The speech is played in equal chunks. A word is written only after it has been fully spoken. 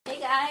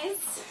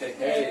guys.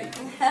 Hey.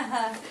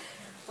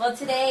 Well,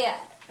 today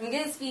I'm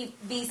going to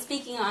be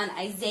speaking on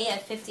Isaiah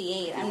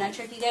 58. I'm not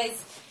sure if you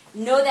guys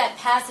know that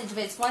passage,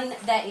 but it's one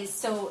that is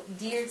so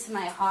dear to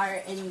my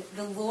heart. And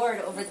the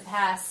Lord, over the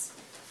past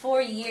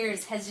 4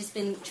 years, has just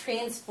been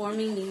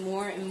transforming me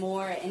more and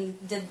more and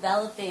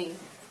developing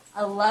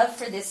a love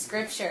for this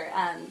scripture.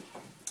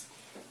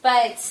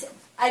 But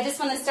I just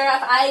want to start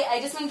off. I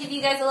just want to give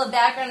you guys a little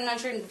background. I'm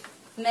not sure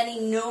many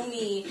know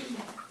me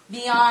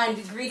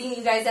beyond greeting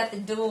you guys at the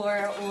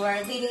door or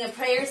leading a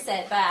prayer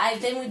set, but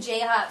I've been with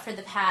J-Hop for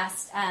the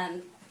past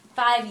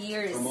 5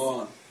 years. Come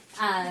on.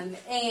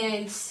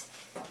 And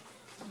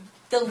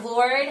the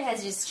Lord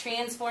has just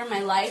transformed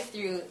my life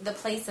through the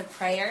place of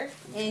prayer,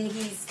 and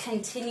He's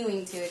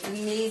continuing to. It's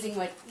amazing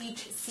what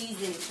each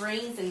season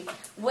brings and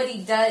what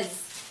He does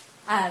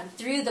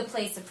through the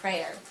place of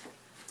prayer.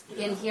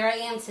 And here I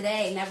am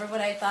today. Never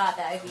would I thought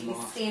that I'd be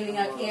standing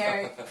up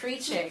here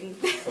preaching.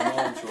 Come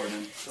on,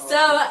 Jordan.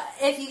 So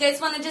if you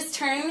guys want to just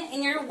turn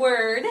in your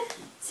word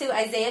to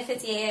Isaiah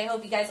 58, I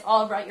hope you guys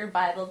all brought your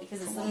Bible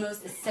because it's the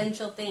most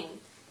essential thing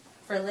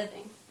for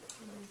living.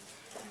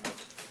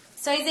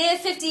 So Isaiah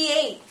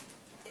 58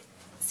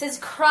 says,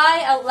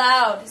 "Cry out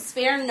loud,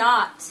 spare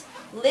not.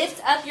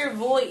 Lift up your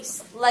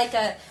voice like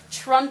a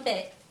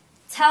trumpet.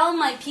 Tell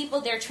my people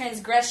their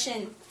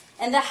transgression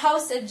and the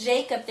house of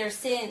Jacob their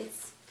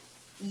sins.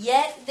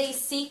 Yet they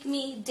seek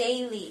me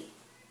daily,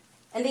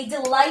 and they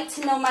delight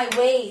to know my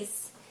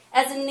ways,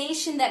 as a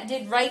nation that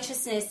did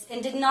righteousness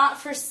and did not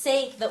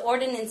forsake the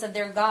ordinance of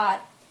their God.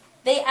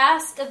 They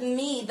ask of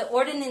me the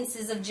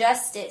ordinances of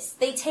justice.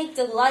 They take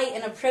delight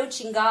in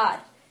approaching God.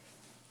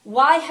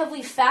 Why have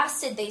we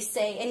fasted, they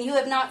say, and you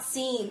have not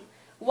seen?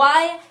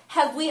 Why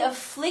have we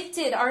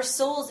afflicted our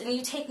souls, and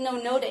you take no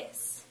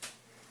notice?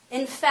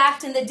 In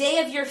fact, in the day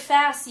of your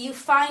fast, you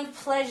find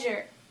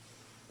pleasure.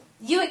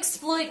 You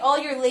exploit all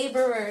your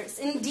laborers.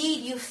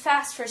 Indeed, you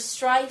fast for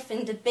strife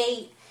and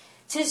debate,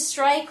 to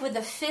strike with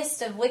the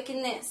fist of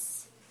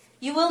wickedness.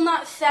 You will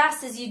not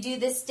fast as you do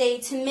this day,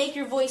 to make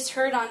your voice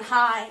heard on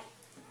high.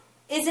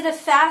 Is it a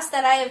fast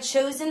that I have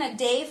chosen, a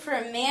day for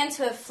a man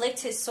to afflict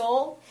his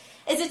soul?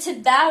 Is it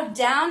to bow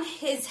down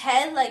his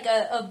head like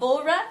a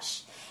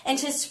bulrush, and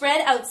to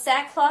spread out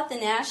sackcloth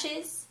and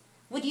ashes?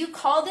 Would you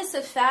call this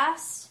a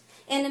fast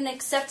and an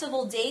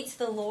acceptable day to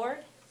the Lord?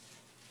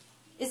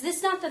 Is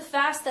this not the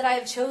fast that I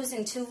have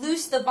chosen, to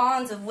loose the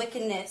bonds of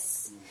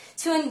wickedness,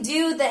 to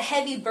undo the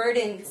heavy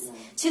burdens,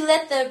 to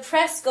let the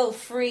oppressed go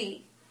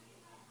free,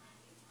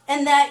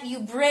 and that you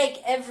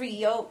break every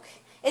yoke?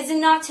 Is it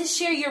not to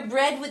share your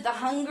bread with the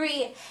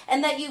hungry,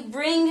 and that you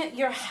bring to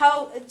your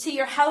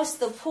house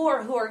the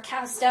poor who are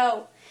cast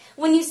out?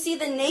 When you see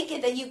the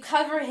naked, that you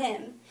cover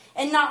him,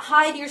 and not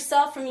hide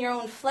yourself from your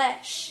own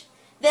flesh?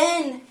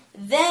 Then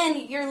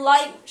your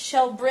light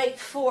shall break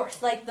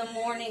forth like the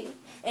morning,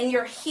 and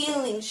your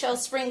healing shall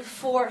spring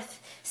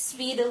forth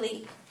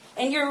speedily.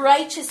 And your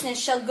righteousness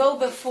shall go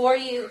before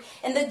you,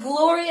 and the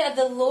glory of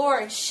the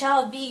Lord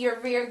shall be your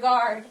rear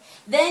guard.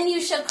 Then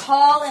you shall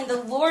call, and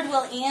the Lord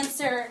will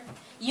answer.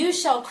 You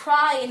shall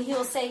cry, and He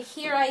will say,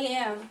 Here I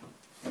am.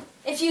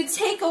 If you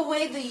take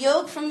away the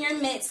yoke from your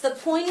midst, the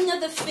pointing of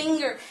the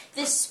finger,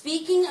 the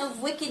speaking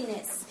of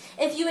wickedness,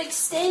 if you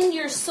extend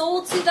your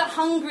soul to the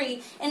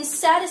hungry and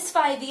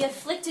satisfy the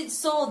afflicted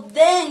soul,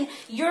 then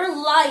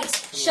your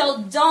light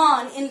shall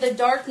dawn in the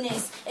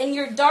darkness, and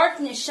your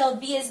darkness shall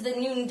be as the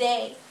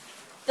noonday.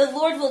 The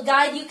Lord will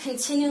guide you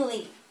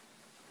continually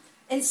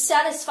and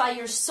satisfy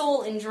your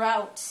soul in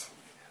drought,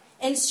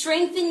 and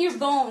strengthen your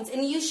bones,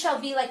 and you shall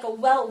be like a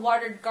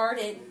well-watered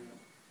garden,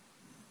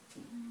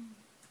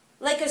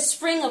 like a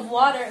spring of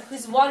water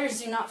whose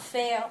waters do not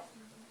fail.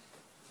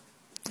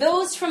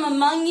 Those from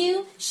among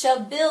you shall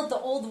build the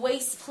old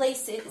waste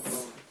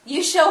places.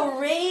 You shall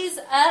raise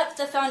up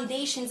the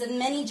foundations of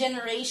many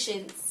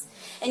generations,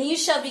 and you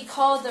shall be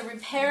called the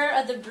repairer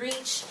of the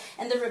breach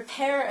and the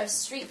repairer of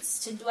streets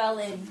to dwell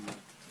in."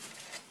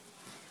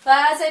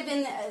 But as I've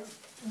been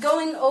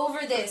going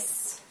over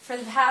this for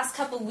the past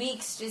couple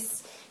weeks,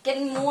 just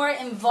getting more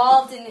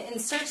involved in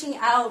searching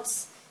out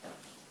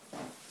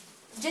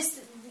just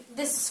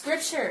this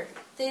scripture,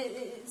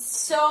 it's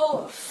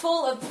so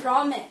full of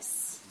promise.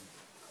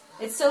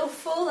 It's so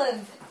full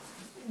of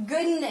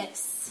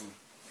goodness.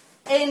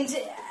 And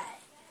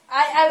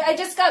I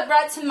just got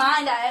brought to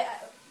mind,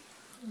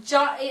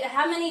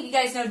 how many of you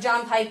guys know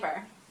John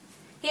Piper?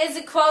 He has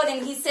a quote,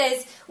 and he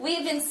says, "We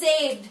have been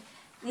saved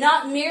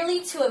not merely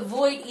to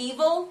avoid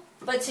evil,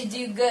 but to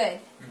do good.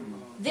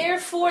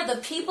 Therefore, the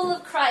people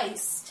of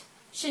Christ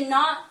should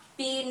not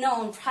be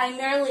known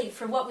primarily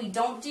for what we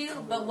don't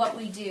do, but what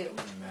we do."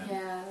 Amen.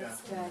 Yeah,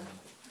 that's good.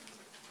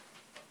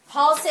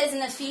 Paul says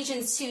in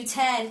Ephesians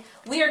 2:10,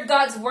 "We are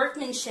God's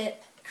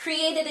workmanship,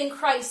 created in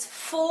Christ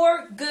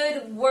for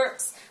good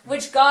works,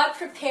 which God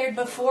prepared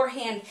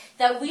beforehand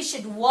that we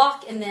should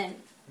walk in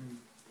them."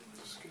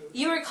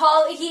 You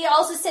recall, he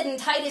also said in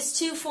Titus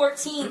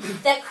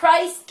 2:14 that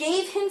Christ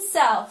gave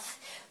Himself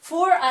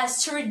for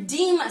us to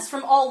redeem us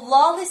from all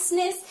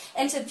lawlessness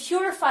and to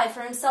purify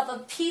for Himself a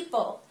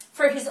people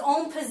for His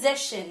own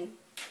possession,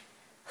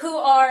 who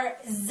are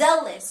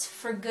zealous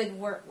for good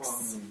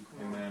works.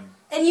 Amen.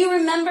 And you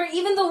remember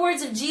even the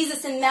words of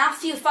Jesus in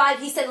Matthew 5.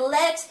 He said,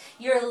 let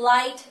your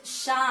light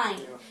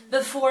shine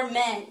before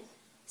men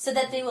so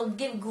that they will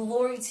give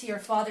glory to your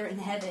Father in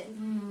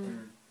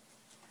heaven.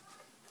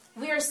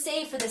 We are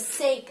saved for the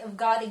sake of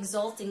God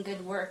exalting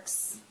good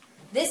works.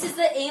 This is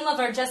the aim of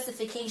our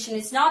justification.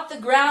 It's not the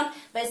ground,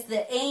 but it's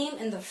the aim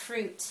and the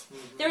fruit.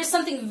 There is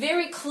something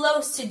very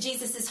close to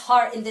Jesus'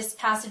 heart in this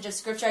passage of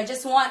Scripture. I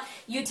just want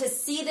you to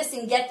see this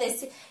and get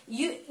this.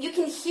 You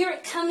can hear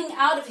it coming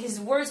out of his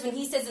words when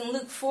he says in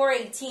Luke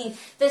 4:18,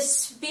 the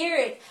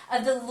Spirit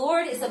of the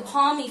Lord is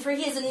upon me, for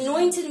he has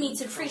anointed me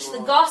to preach the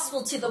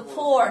gospel to the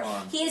poor.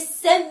 He has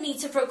sent me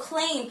to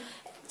proclaim,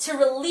 to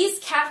release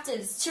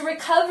captives, to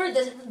recover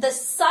the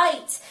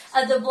sight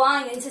of the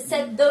blind, and to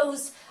set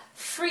those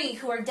free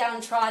who are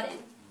downtrodden.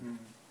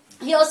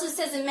 He also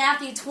says in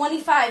Matthew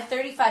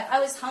 25:35, I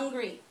was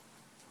hungry,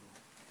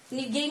 and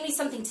you gave me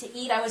something to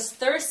eat. I was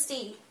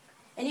thirsty,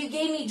 and you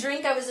gave me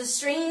drink. I was a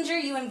stranger,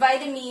 you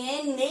invited me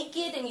in.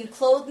 Naked, and you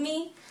clothed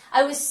me.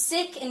 I was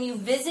sick, and you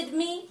visited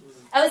me.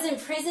 I was in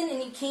prison,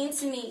 and you came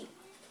to me.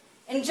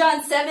 In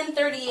John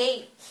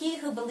 7:38, he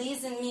who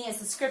believes in me, as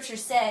the Scripture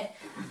said,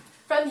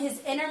 from his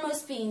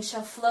innermost being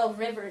shall flow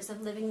rivers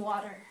of living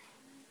water.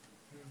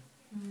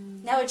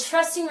 Now, a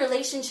trusting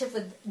relationship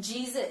with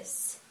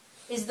Jesus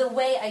is the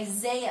way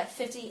Isaiah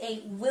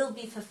 58 will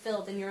be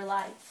fulfilled in your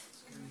life.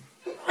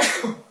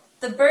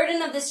 The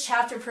burden of this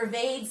chapter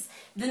pervades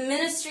the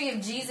ministry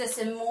of Jesus,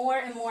 and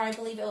more, I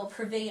believe it will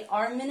pervade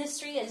our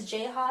ministry as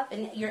J-Hop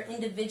and your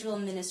individual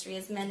ministry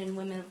as men and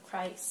women of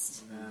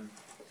Christ. Amen.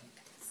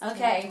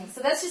 Okay, so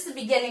that's just the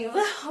beginning.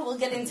 We'll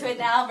get into it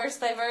now, verse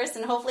by verse,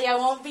 and hopefully I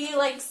won't be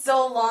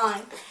so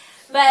long.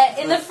 But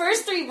in the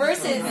first 3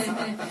 verses,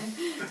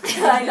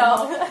 I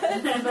know.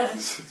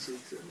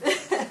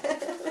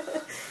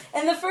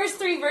 In the first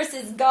 3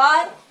 verses,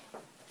 God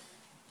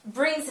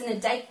brings an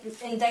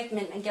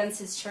indictment against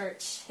his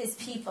church, his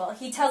people.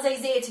 He tells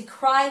Isaiah to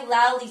cry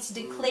loudly, to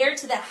declare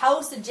to the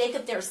house of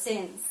Jacob their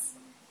sins.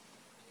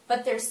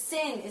 But their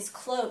sin is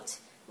cloaked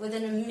with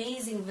an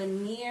amazing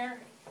veneer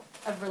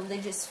of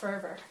religious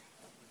fervor.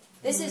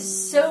 This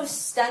is so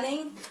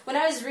stunning. When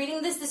I was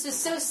reading this was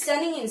so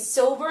stunning and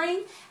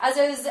sobering. As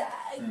I was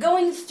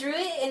going through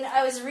it and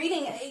I was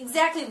reading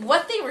exactly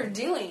what they were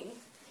doing.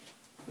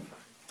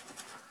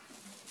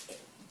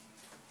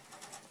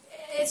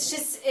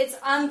 It's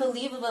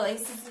unbelievable. It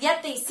says,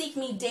 yet they seek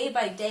me day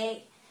by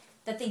day,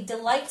 that they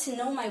delight to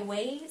know my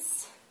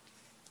ways,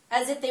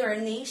 as if they were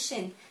a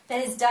nation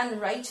that has done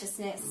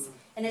righteousness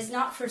and has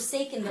not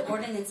forsaken the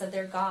ordinance of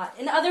their God.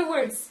 In other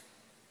words,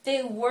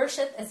 they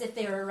worship as if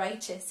they were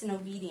righteous and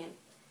obedient.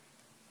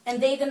 And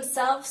they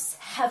themselves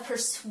have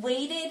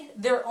persuaded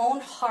their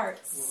own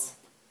hearts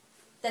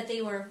that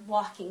they were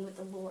walking with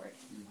the Lord.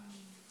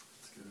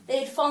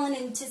 They had fallen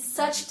into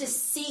such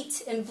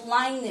deceit and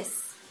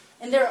blindness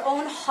in their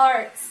own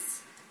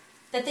hearts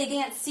that they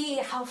didn't see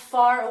how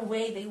far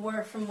away they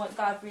were from what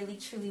God really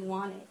truly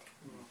wanted.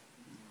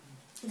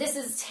 This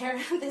is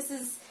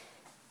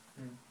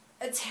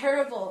a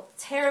terrible,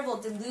 terrible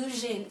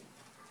delusion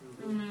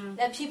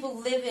that people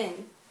live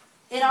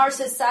in our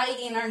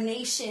society, in our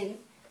nation,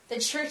 the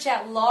church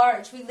at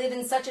large. We live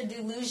in such a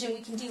delusion.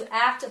 We can do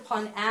act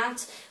upon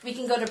act. We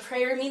can go to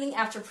prayer meeting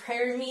after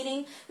prayer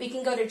meeting. We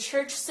can go to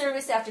church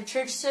service after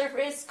church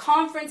service,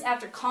 conference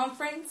after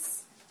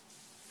conference.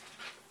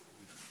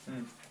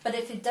 But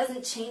if it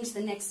doesn't change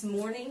the next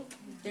morning,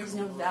 there's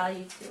no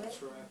value to it.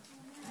 That's right.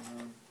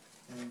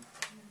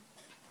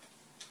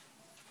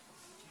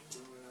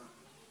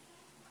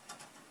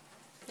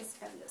 Just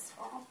kind of this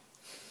fall.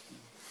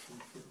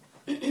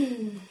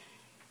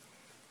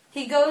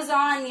 He goes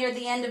on near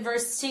the end of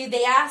verse 2.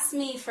 They ask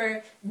me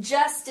for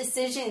just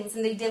decisions,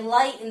 and they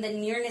delight in the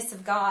nearness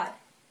of God.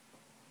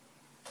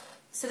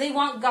 So they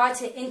want God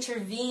to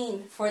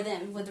intervene for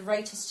them with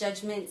righteous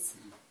judgments.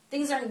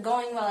 Things aren't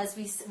going well, as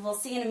we will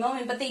see in a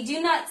moment, but they do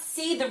not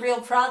see the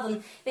real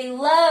problem. They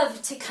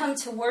love to come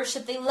to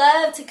worship. They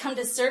love to come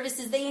to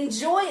services. They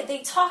enjoy it.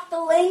 They talk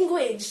the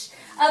language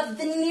of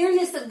the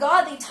nearness of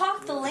God. They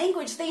talk the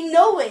language. They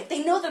know it.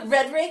 They know the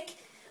rhetoric.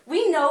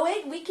 We know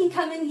it. We can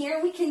come in here.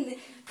 We can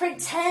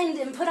pretend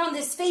and put on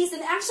this face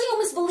and actually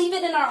almost believe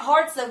it in our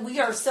hearts that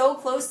we are so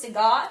close to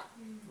God.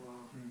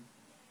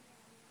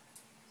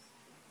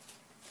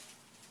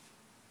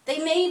 They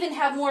may even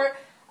have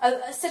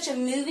such a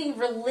moving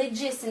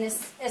religious and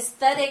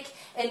aesthetic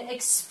and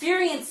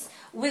experience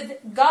with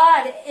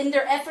God in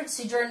their efforts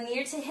to draw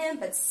near to Him,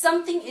 but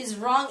something is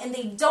wrong and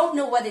they don't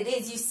know what it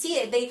is. You see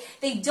it.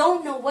 They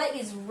don't know what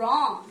is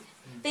wrong.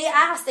 They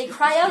ask, they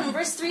cry out in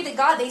verse 3 to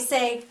God. They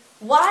say,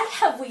 why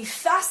have we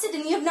fasted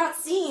and you have not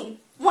seen?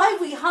 Why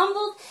have we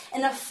humbled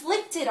and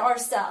afflicted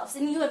ourselves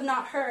and you have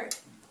not heard?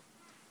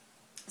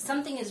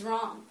 Something is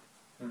wrong.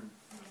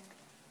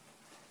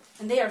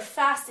 And they are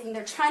fasting.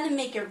 They're trying to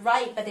make it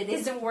right, but it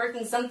isn't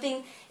working.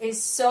 Something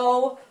is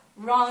so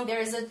wrong.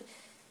 There's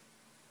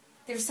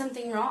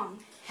something wrong.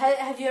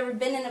 Have you ever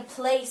been in a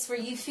place where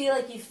you feel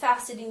like you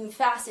fasted and you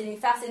fasted and you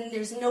fasted and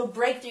there's no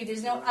breakthrough,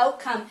 there's no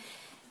outcome?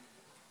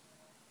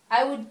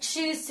 I would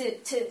choose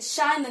to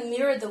shine the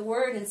mirror of the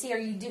Word and see, are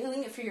you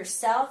doing it for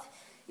yourself?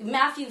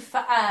 Matthew,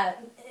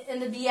 in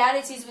the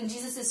Beatitudes, when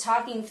Jesus is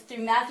talking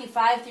through Matthew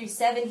 5 through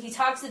 7, he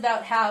talks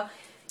about how,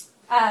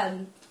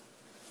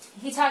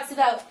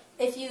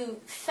 if you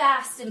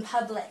fast in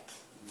public,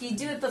 if you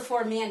do it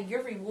before man,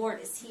 your reward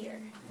is here.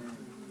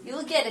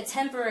 You'll get a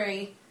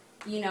temporary,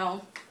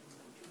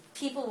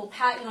 people will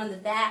pat you on the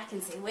back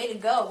and say, way to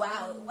go,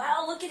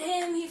 wow, look at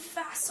him, he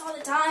fasts all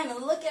the time,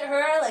 and look at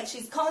her, like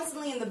she's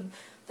constantly in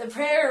the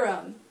prayer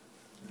room.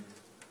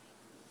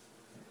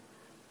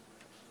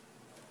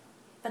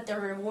 But the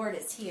reward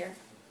is here.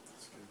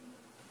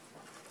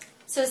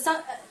 So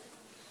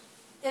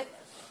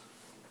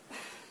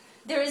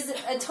there is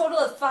a total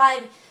of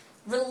 5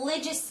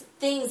 religious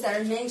things that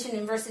are mentioned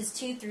in verses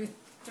 2 through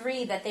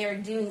 3 that they are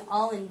doing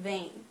all in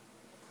vain.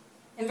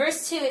 In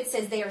verse 2 it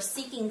says they are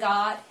seeking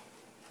God.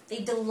 They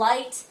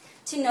delight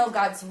to know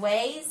God's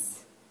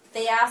ways.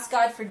 They ask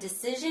God for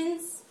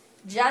decisions,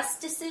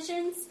 just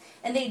decisions,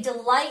 and they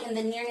delight in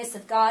the nearness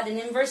of God. And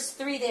in verse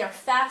 3 they are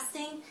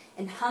fasting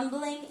and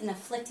humbling and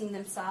afflicting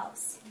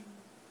themselves.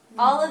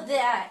 All of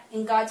that,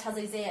 and God tells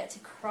Isaiah to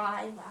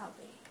cry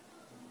loudly.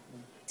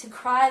 To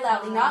cry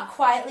loudly, not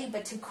quietly,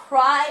 but to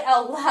cry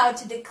out loud,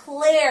 to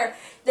declare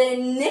the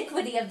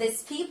iniquity of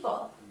this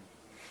people.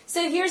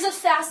 So here's a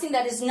fasting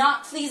that is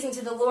not pleasing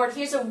to the Lord.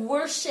 Here's a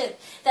worship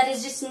that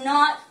is just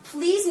not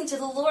pleasing to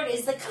the Lord.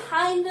 It's the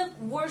kind of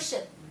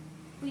worship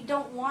we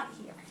don't want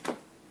here.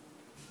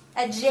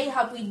 At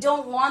J-Hub, we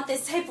don't want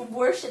this type of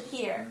worship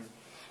here.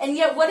 And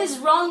yet, what is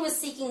wrong with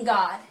seeking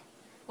God?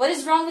 What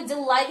is wrong with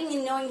delighting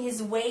in knowing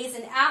His ways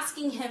and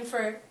asking Him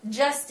for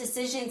just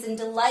decisions and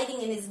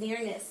delighting in His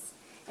nearness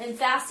and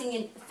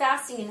fasting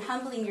and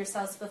humbling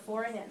yourselves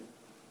before Him?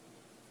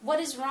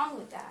 What is wrong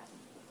with that?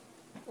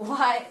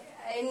 Why?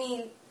 I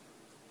mean,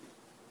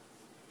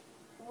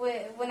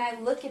 when I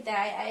look at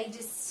that, I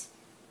just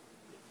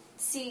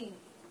see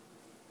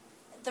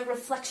the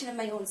reflection of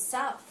my own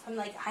self. I'm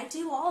like, I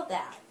do all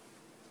that.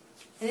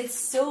 And it's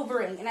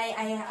sobering. And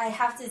I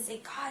have to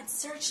say, God,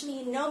 search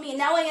me and know me. And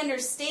now I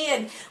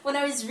understand. When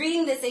I was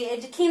reading this,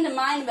 it came to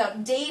mind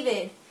about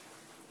David.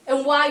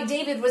 And why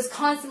David was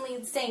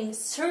constantly saying,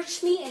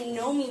 search me and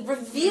know me.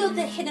 Reveal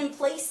the hidden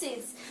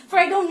places. For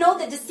I don't know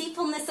the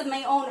deceitfulness of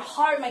my own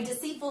heart, my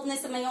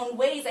deceitfulness of my own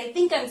ways. I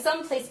think I'm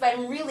someplace, but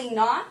I'm really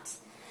not.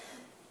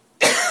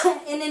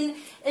 And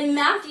in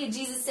Matthew,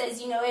 Jesus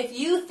says, if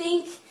you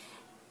think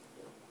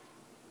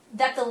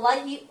that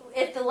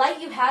if the light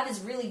you have is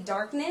really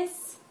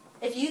darkness,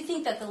 if you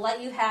think that the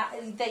light you have,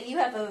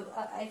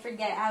 I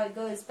forget how it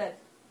goes, but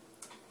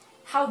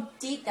how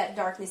deep that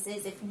darkness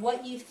is, if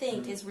what you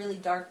think is really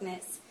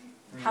darkness,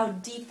 how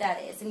deep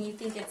that is, and you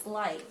think it's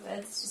light,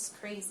 that's just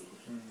crazy.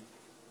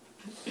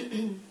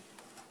 It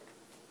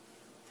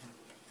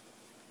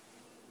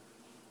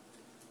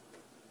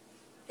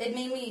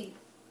made me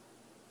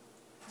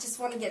just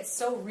want to get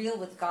so real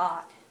with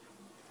God.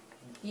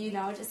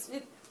 Just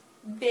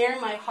bare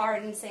my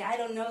heart and say, I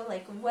don't know,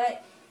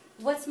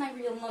 what's my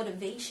real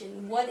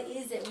motivation? What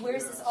is it?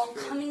 Where's this all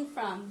coming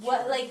from?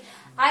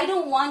 I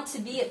don't want to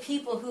be a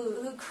people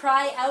who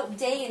cry out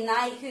day and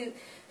night,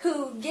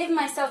 who give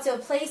myself to a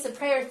place of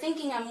prayer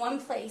thinking I'm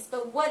one place,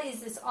 but what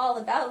is this all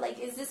about?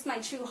 Is this my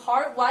true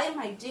heart? Why am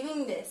I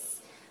doing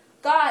this?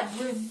 God,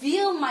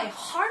 reveal my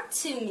heart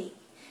to me.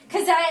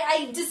 Because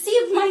I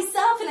deceive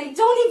myself and I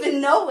don't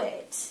even know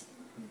it.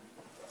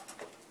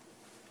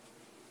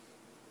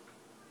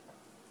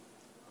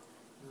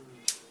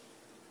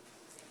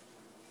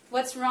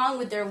 What's wrong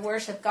with their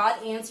worship?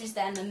 God answers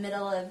that in the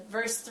middle of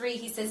verse 3.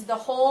 He says,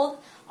 behold,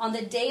 on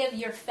the day of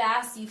your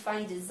fast you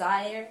find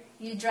desire.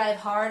 You drive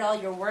hard all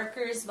your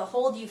workers.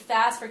 Behold, you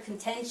fast for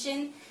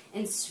contention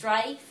and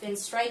strife, and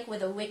strike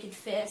with a wicked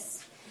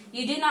fist.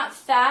 You do not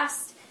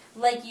fast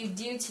like you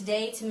do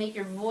today to make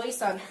your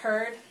voice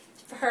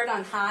heard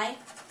on high.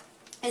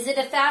 Is it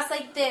a fast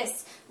like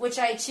this, which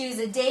I choose,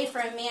 a day for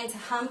a man to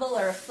humble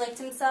or afflict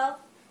himself?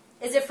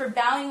 Is it for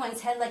bowing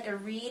one's head like a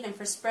reed and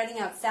for spreading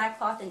out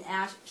sackcloth and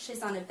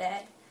ashes on a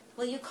bed?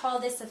 Will you call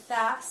this a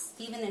fast,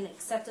 even an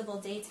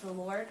acceptable day to the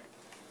Lord?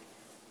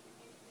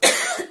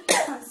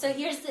 So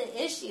here's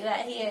the issue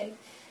at hand.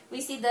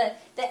 We see the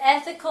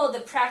ethical, the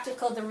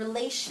practical, the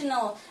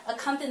relational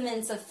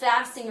accompaniments of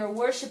fasting or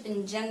worship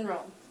in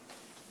general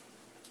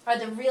are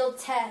the real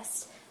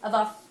test of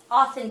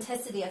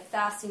authenticity of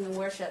fasting and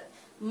worship.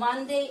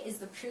 Monday is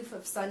the proof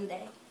of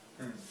Sunday.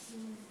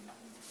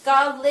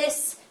 God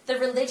lists the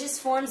religious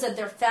forms of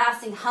their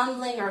fasting,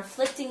 humbling or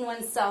afflicting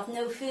oneself,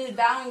 no food,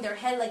 bowing their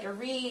head like a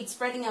reed,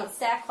 spreading out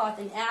sackcloth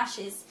and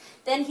ashes.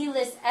 Then he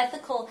lists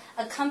ethical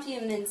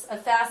accompaniments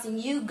of fasting.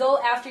 You go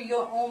after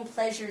your own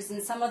pleasures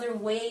in some other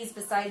ways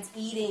besides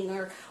eating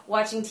or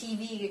watching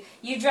TV.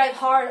 You drive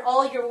hard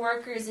all your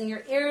workers and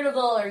you're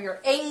irritable or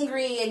you're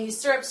angry and you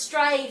stir up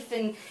strife.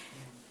 And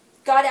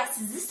God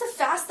asks, is this the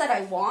fast that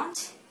I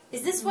want?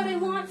 Is this what I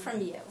want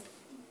from you?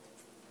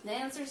 The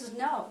answer is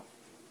no.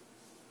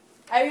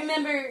 I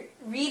remember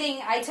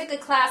reading, I took a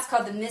class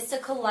called The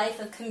Mystical Life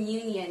of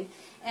Communion,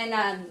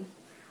 and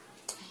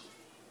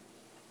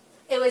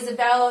it was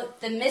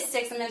about the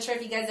mystics. I'm not sure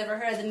if you guys ever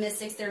heard of the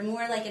mystics. They're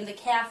more like in the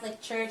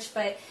Catholic Church,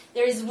 but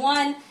there's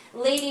one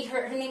lady,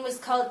 her name was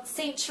called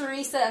Saint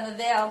Teresa of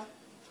Avila,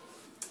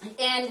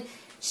 and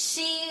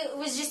she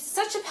was just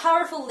such a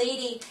powerful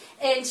lady,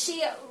 and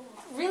she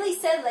really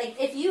said, like,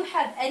 if you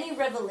have any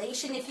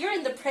revelation, if you're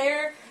in the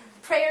prayer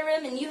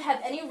room and you have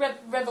any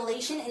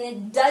revelation and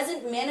it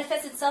doesn't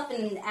manifest itself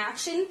in an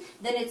action,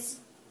 then it's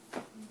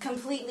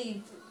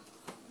completely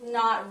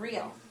not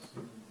real.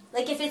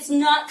 Like, if it's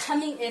not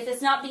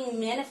being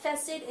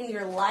manifested in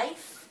your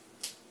life,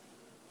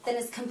 then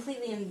it's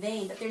completely in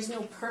vain, that there's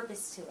no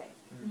purpose to it.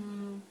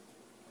 Mm-hmm.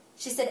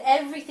 She said,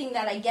 everything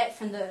that I get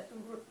from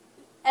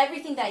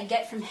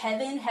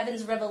heaven,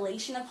 heaven's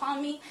revelation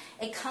upon me,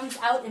 it comes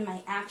out in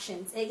my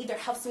actions. It either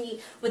helps me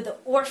with the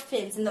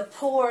orphans and the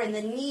poor and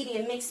the needy.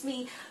 It makes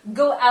me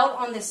go out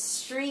on the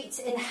streets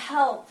and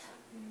help.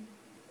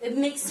 It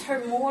makes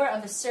her more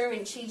of a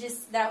servant.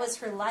 That was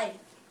her life.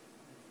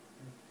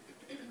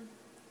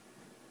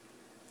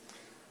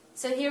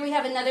 So here we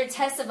have another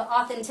test of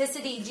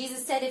authenticity.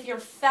 Jesus said, if you're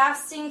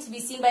fasting to be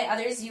seen by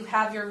others, you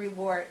have your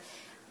reward.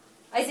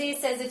 Isaiah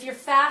says, if your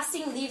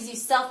fasting leaves you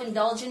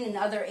self-indulgent in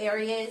other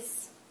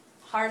areas,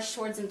 harsh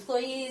towards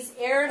employees,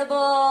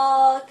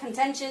 irritable,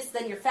 contentious,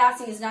 then your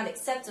fasting is not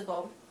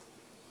acceptable.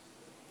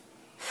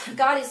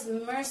 God is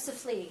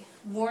mercifully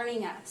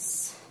warning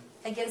us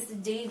against the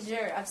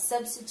danger of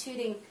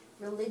substituting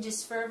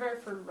religious fervor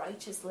for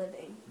righteous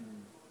living.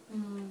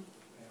 Mm.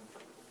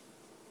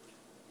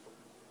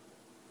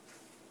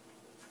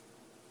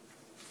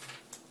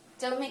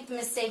 Don't make the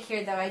mistake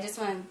here, though. I just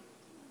want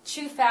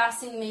true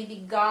fasting may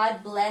be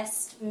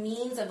God-blessed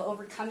means of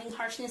overcoming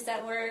harshness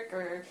at work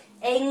or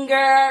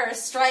anger or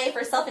strife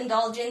or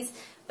self-indulgence.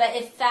 But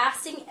if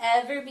fasting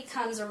ever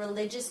becomes a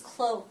religious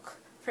cloak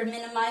for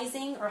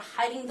minimizing or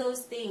hiding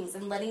those things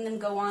and letting them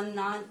go on and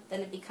on,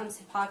 then it becomes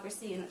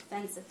hypocrisy and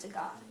offensive to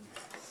God.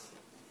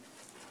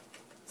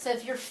 So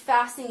if you're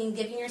fasting and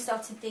giving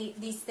yourself to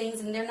these things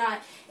and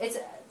it's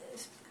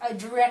a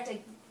direct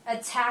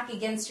attack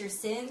against your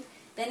sin,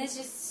 then it's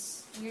just,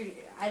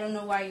 I don't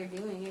know why you're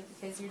doing it,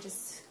 because you're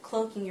just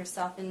cloaking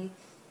yourself in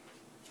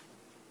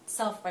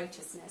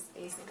self-righteousness,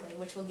 basically,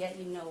 which will get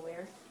you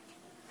nowhere.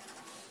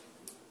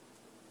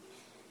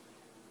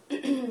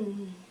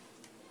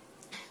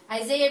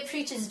 Isaiah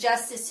preaches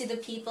justice to the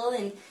people,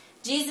 and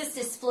Jesus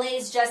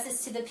displays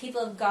justice to the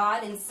people of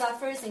God and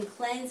suffers and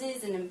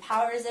cleanses and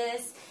empowers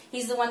us.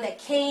 He's the one that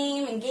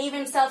came and gave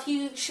himself.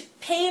 He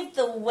paved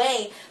the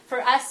way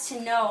for us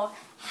to know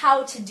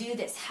how to do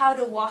this, how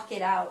to walk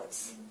it out.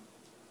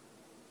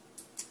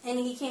 And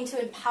he came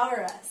to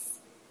empower us.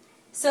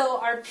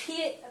 So our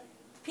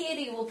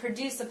piety will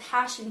produce a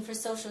passion for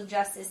social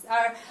justice.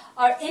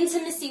 Our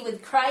intimacy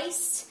with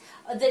Christ,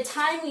 the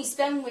time we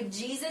spend with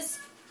Jesus,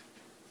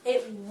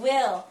 it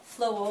will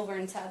flow over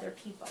into other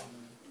people.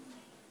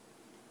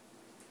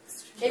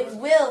 It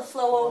will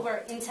flow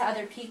over into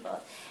other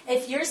people.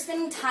 If you're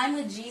spending time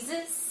with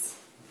Jesus,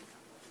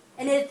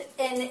 and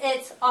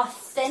it's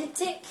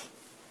authentic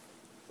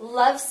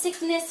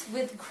lovesickness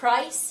with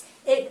Christ,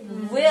 it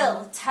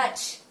will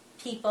touch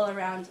people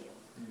around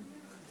you.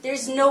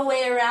 There's no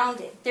way around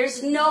it.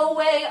 There's no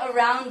way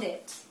around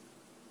it.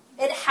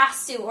 It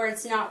has to, or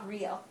it's not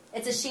real.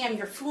 It's a sham.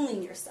 You're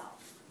fooling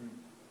yourself.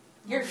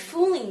 You're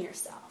fooling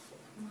yourself.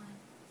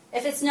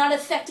 If it's not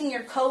affecting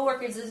your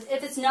coworkers,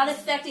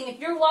 if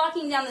you're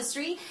walking down the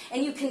street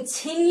and you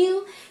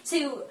continue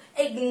to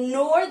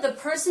ignore the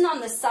person on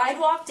the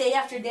sidewalk day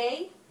after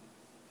day,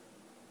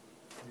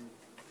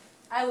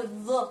 I would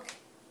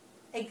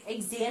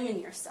examine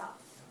yourself.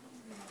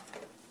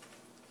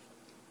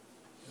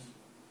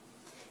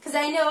 Because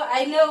I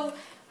know,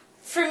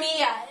 for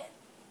me,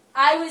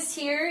 I was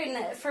here,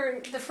 and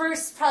for the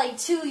first probably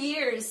 2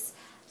 years,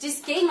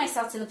 just gave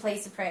myself to the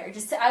place of prayer.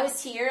 I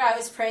was here, I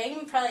was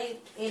praying probably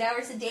 8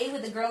 hours a day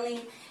with a girl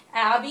named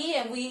Abby,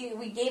 and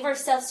we gave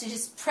ourselves to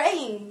just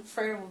praying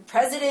for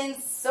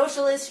presidents,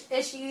 social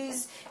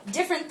issues,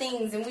 different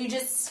things, and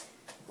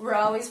we're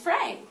always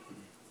praying.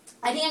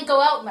 I didn't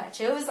go out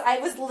much. I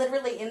was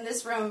literally in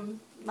this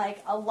room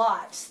like a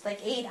lot,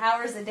 like 8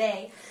 hours a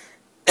day.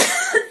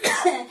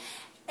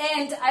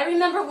 And I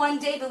remember one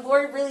day the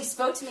Lord really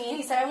spoke to me, and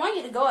he said, I want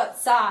you to go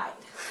outside.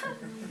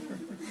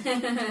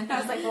 I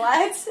was like,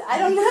 what? I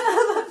don't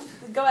know.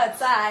 Go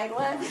outside.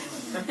 What?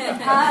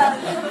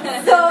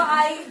 So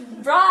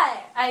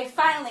I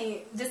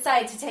finally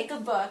decided to take a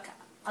book.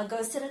 I'll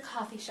go sit at a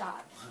coffee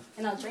shop,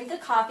 and I'll drink a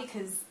coffee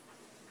because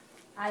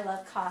I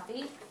love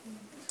coffee.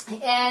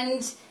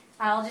 And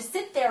I'll just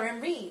sit there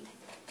and read.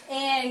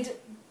 And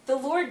the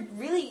Lord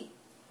really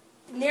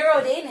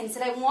narrowed in and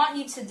said, I want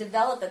you to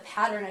develop a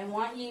pattern. I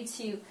want you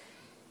to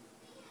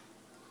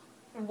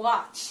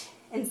watch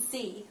and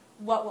see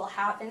what will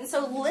happen.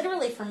 So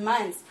literally for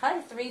months,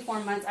 probably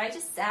 3-4 months, I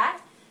just sat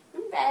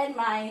and read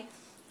my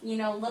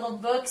little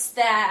books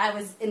that I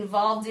was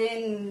involved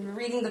in,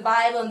 reading the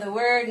Bible and the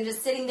Word, and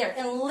just sitting there.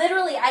 And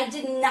literally, I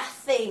did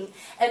nothing,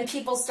 and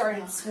people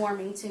started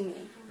swarming to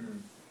me.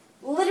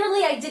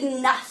 Literally, I did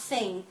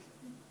nothing.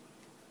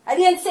 I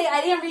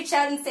didn't reach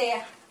out and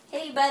say,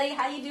 "Hey, buddy,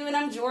 how you doing?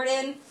 I'm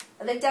Jordan.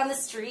 I live down the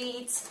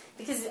street."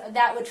 Because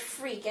that would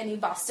freak any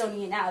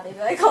Bostonian out. They'd be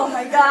like, "Oh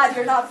my God,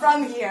 you're not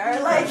from here."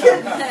 Like, so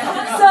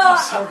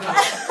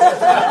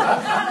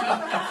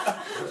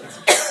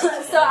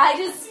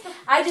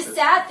I just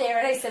sat there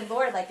and I said,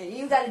 "Lord, like,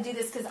 you got to do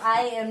this because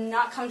I am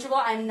not comfortable.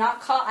 I'm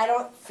not called. I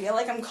don't feel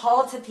like I'm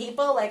called to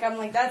people. Like, I'm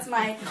like, that's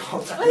my no,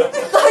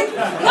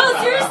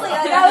 seriously.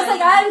 Like, I was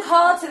like, I'm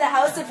called to the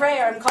house of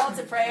prayer. I'm called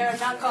to prayer. I'm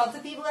not called to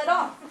people at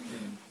all."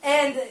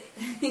 And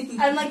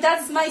I'm like,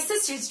 that's my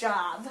sister's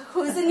job,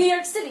 who's in New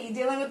York City,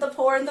 dealing with the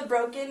poor and the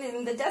broken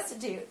and the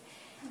destitute.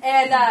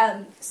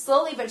 And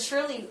slowly but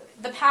surely,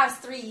 the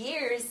past 3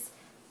 years,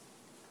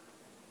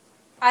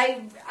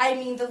 I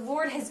mean, the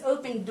Lord has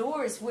opened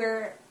doors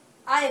where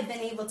I have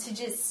been able to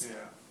just...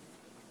 Yeah.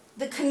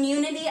 The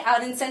community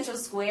out in Central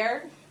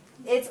Square,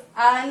 it's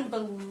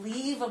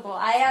unbelievable.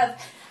 I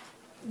have...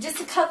 Just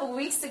a couple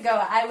weeks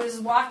ago, I was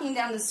walking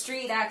down the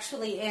street,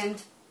 actually,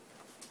 and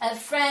a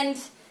friend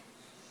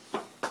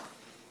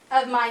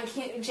of mine,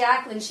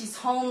 Jacqueline, she's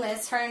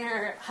homeless, her and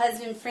her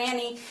husband,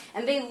 Franny,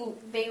 and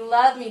they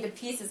love me to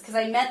pieces because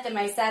I met them.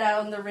 I sat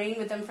out in the rain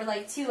with them for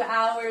like 2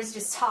 hours,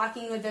 just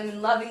talking with them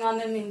and loving on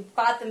them, and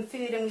bought them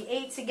food, and we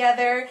ate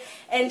together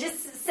and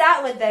just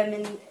sat with them.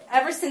 And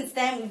ever since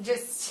then,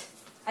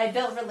 I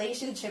built a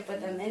relationship with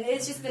them, and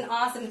it's just been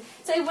awesome.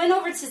 So I went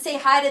over to say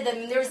hi to them,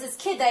 and there was this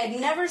kid that I had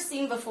never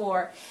seen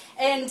before.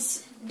 And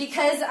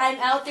because I'm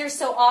out there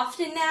so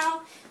often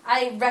now,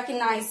 I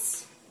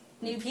recognize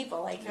new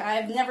people. Like,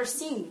 I've never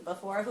seen you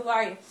before. Who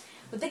are you?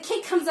 But the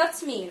kid comes up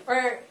to me,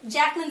 or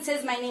Jacqueline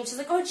says my name. She's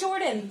like, "Oh,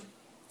 Jordan."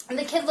 And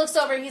the kid looks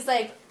over, and he's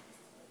like,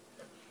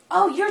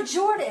 "Oh, you're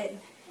Jordan."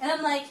 And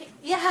I'm like,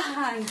 "Yeah,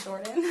 I'm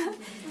Jordan."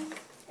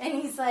 And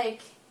he's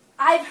like,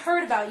 "I've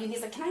heard about you."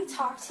 He's like, "Can I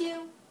talk to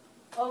you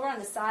over on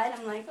the side?"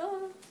 I'm like,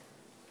 "Oh,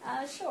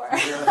 sure." I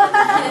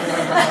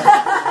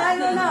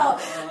don't know.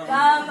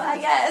 I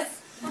guess.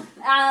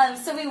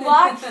 So we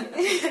walk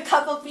a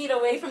couple feet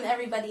away from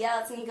everybody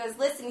else, and he goes,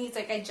 "Listen," he's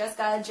like, "I just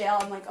got out of jail."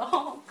 I'm like,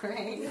 "Oh,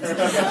 great."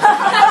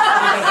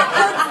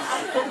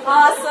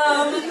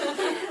 Awesome.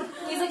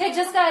 He's like, "I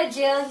just got out of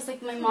jail." He's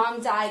like, "My mom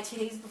died 2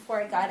 days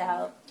before I got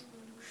out."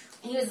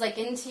 He was like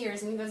in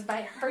tears, and he goes, "But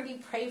I heard you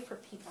pray for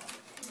people."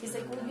 He's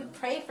like, "Will you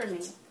pray for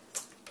me?"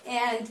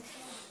 And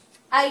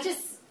I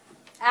just,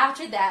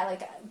 after that,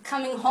 like,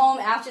 coming home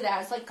after that, I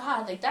was like,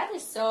 "God, like, that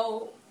is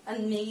so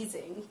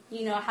amazing,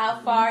 how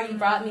far you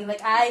brought me."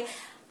 Like, I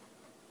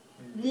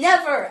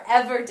never,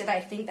 ever did I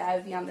think that I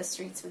would be on the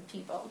streets with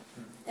people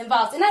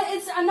involved. And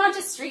I'm not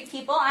just street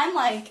people. I'm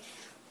like,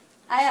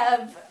 I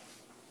have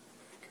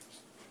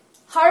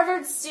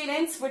Harvard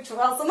students, some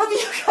of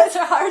you guys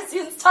are Harvard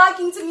students,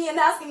 talking to me and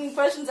asking me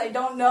questions I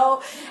don't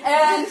know.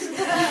 And,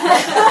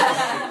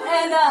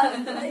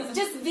 and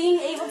just being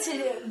able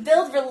to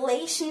build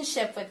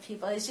relationship with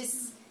people is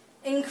just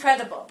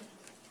incredible.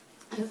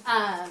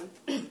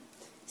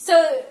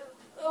 So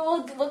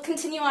we'll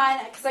continue on,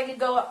 because I could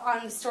go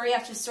on story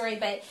after story,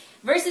 but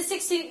verses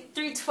 6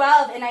 through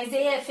 12 in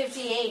Isaiah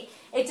 58,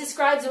 it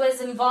describes what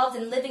is involved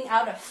in living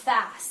out a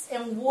fast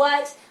and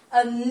what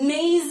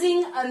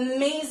amazing,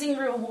 amazing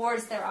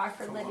rewards there are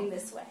for living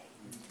this way.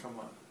 Come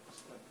on.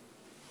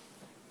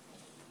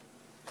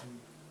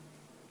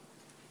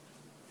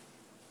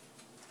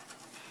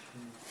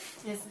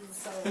 This is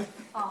so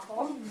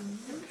awful.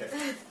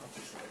 Okay.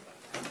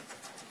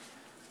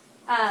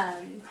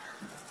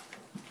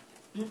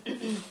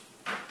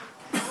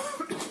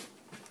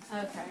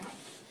 Okay.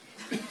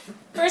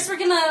 First,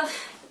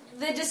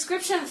 the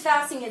description of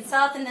fasting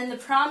itself, and then the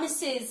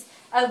promises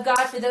of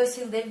God for those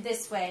who live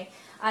this way.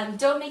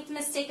 Don't make the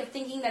mistake of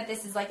thinking that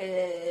this is like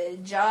a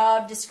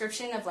job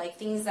description of like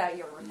things that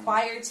you're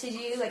required to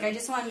do. Like, I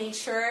just want to make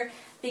sure,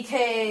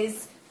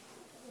 because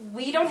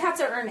we don't have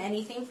to earn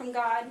anything from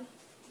God.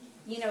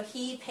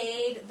 He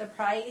paid the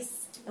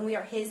price, and we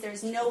are His.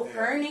 There's no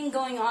earning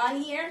going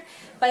on here,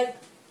 but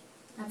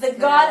the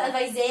God of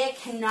Isaiah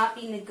cannot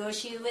be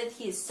negotiated with.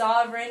 He is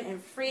sovereign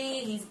and free.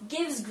 He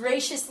gives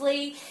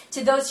graciously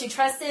to those who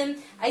trust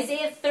Him.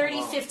 Isaiah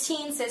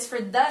 30:15 says, "For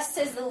thus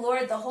says the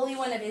Lord, the Holy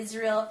One of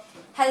Israel,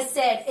 has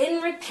said,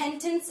 in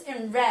repentance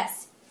and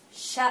rest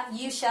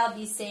you shall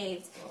be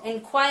saved. In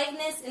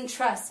quietness and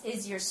trust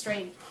is your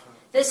strength."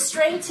 The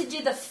strength to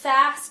do the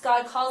fast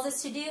God calls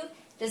us to do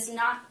does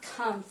not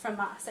come from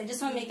us. I just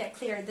want to make that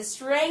clear. The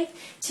strength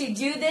to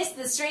do this,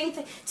 the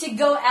strength to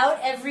go out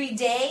every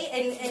day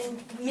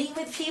and meet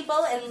with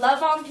people and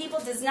love on people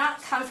does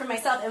not come from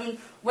myself. And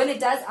when it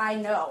does, I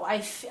know.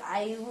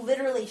 I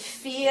literally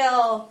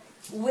feel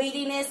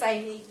weightiness.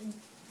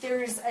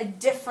 There's a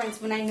difference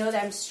when I know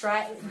that I'm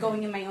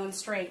going in my own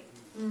strength.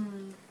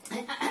 Mm.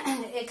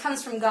 It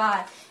comes from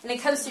God, and it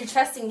comes through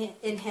trusting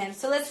in Him.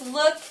 So let's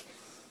look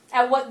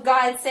at what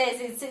God says.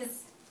 It says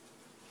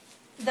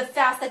the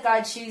fast that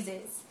God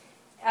chooses.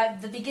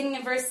 at the beginning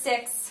of verse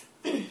 6,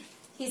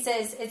 he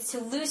says, it's to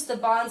loose the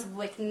bonds of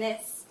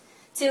wickedness,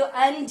 to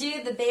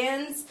undo the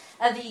bands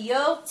of the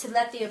yoke, to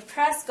let the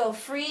oppressed go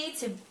free,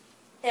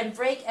 and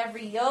break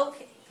every yoke.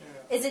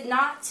 Is it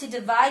not to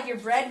divide your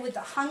bread with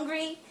the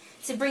hungry,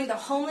 to bring the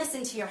homeless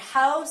into your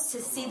house,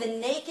 to see the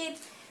naked,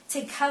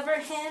 to cover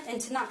him, and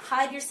to not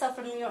hide yourself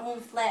from your own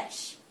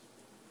flesh?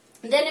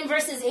 And then in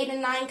verses 8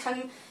 and 9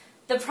 come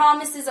the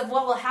promises of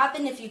what will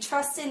happen if you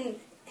trust in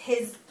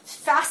his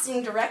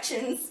fasting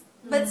directions.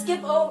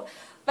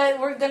 But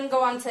we're going to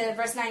go on to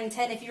verse 9 and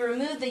 10. If you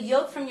remove the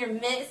yoke from your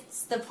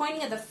midst, the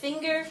pointing of the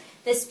finger,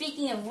 the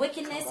speaking of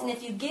wickedness, and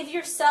if you give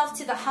yourself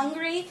to the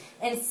hungry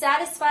and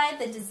satisfy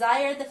the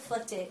desire of the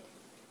afflicted.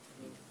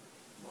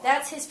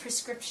 That's his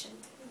prescription.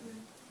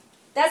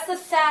 That's the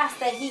fast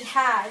that he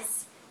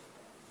has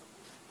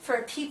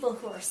for people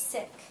who are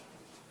sick.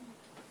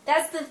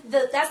 That's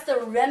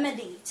the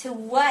remedy to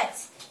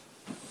what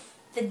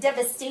the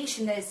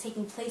devastation that is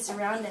taking place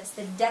around us,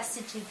 the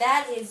destitute.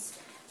 That is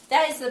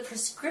the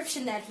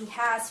prescription that he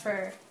has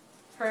for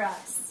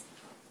us.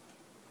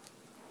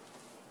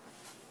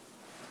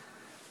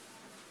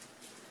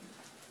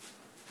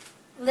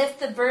 Lift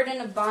the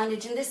burden of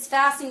bondage. In this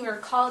fasting, we are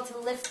called to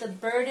lift the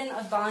burden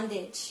of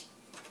bondage.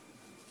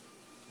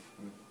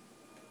 It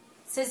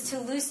says to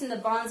loosen the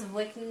bonds of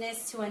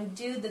wickedness, to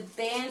undo the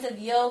bands of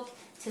yoke,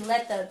 to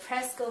let the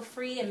oppressed go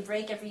free and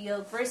break every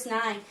yoke. Verse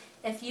 9,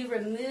 if you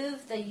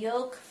remove the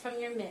yoke from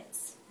your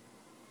midst,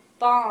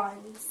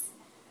 bonds,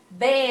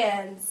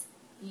 bands,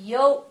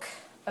 yoke,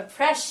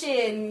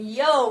 oppression,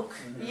 yoke.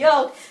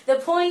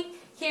 The point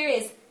here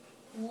is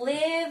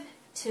live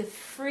to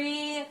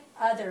free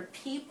other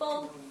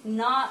people,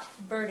 not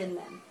burden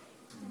them.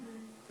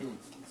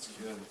 That's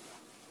good.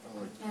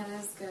 That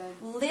is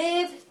good.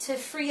 Live to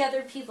free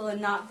other people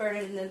and not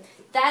burden them.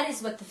 That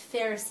is what the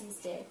Pharisees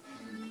did.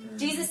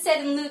 Jesus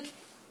said in Luke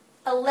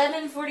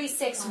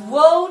 11:46,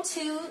 woe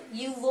to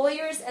you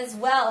lawyers as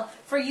well,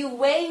 for you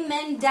weigh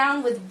men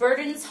down with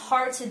burdens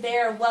hard to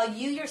bear, while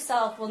you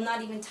yourself will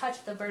not even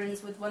touch the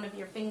burdens with one of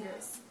your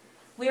fingers.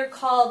 We are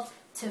called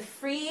to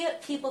free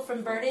people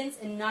from burdens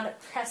and not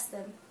oppress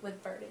them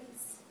with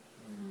burdens.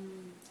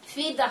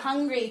 Feed the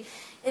hungry.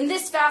 In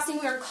this fasting,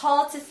 we are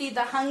called to feed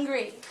the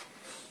hungry.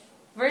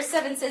 Verse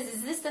 7 says,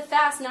 is this the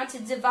fast, not to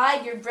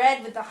divide your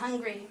bread with the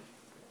hungry?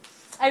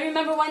 I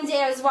remember one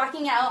day I was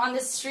walking out on the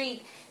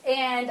street,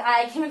 and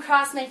I came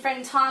across my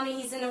friend Tommy.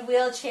 He's in a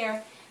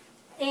wheelchair,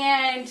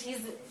 and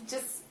he's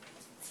just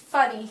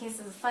funny. He's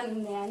a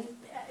funny man.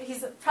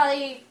 He's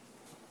probably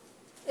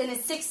in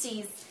his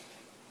 60s.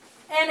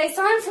 And I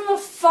saw him from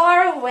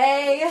far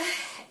away,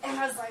 and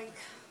I was like,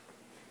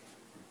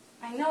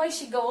 I know I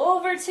should go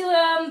over to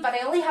him, but I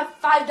only have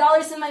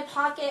 $5 in my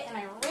pocket, and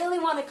I really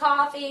want a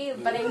coffee,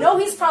 but I know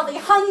he's probably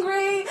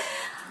hungry,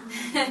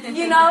 and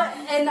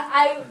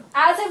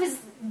as I was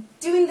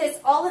doing this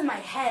all in my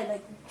head,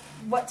 like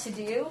what to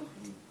do,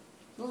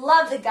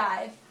 love the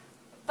guy,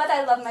 but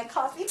I love my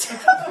coffee too.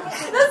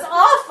 That's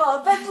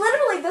awful, but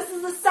literally this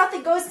is the stuff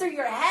that goes through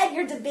your head.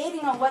 You're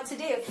debating on what to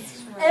do.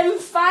 Right. And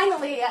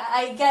finally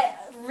I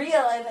get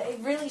real, and it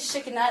really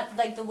shooken up,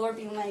 like the Lord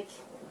being like,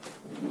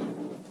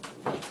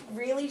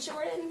 really,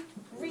 Jordan?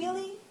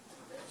 Really?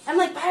 I'm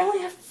like, but I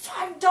only have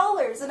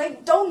 $5, and I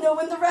don't know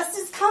when the rest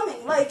is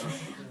coming. Like,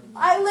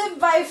 I live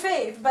by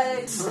faith,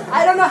 but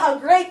I don't know how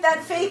great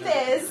that faith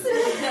is.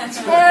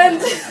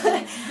 And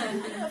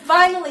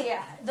finally,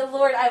 the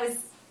Lord, I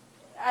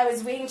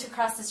was waiting to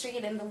cross the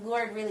street, and the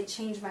Lord really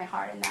changed my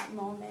heart in that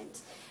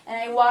moment. And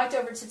I walked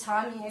over to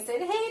Tommy, and I said,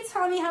 hey,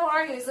 Tommy, how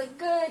are you? He's like,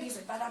 good. He's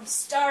like, but I'm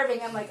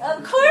starving. I'm like,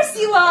 of course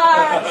you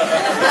are.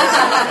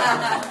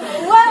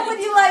 What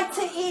would you like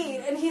to eat?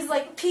 And he's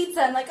like,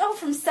 pizza. I'm like, oh,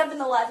 from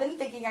 7-Eleven,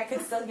 thinking I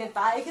could still get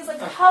by. He's like,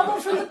 how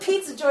about from the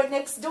pizza joint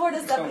next door to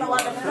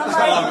 7-Eleven? And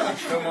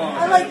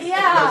I'm like,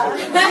 yeah.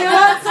 Do you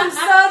want some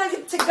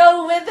soda to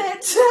go with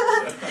it?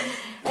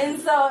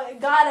 And so I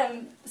got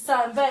him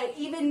some. But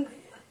even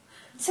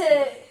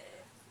to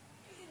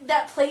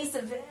that place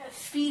of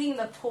feeding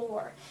the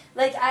poor,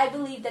 like, I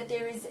believe that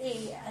there is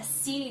a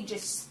seed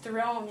just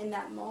thrown in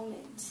that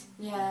moment.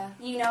 Yeah.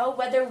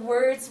 Whether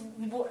words,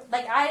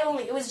 like,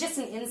 it was just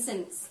an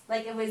instance.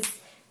 Like, it was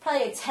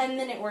probably a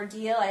 10-minute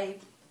ordeal. I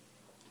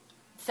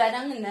fed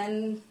him and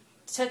then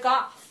took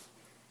off.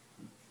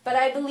 But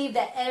I believe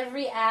that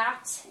every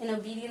act in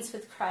obedience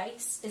with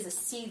Christ is a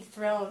seed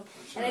thrown.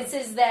 Sure. And it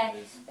says that,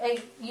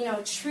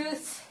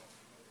 truth,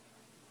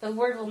 the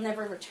word will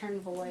never return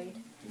void.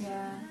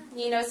 Yeah.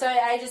 So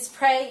I just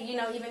pray,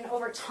 even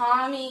over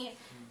Tommy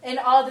and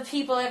all the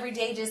people every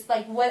day, just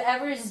like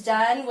whatever is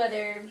done,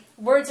 whether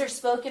words are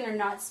spoken or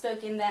not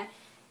spoken, that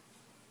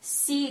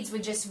seeds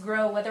would just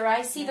grow, whether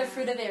I see the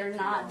fruit of it or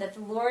not, that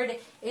the Lord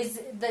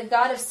is the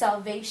God of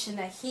salvation,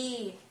 that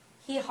He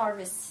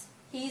harvests.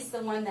 He's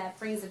the one that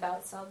brings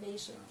about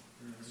salvation.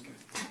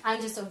 I'm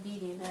just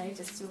obedient, and I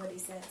just do what He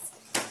says.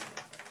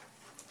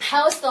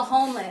 House the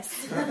homeless.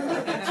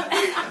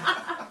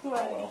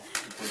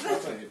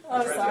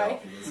 Sorry.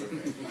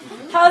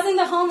 Housing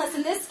the homeless.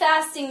 In this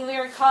fasting, we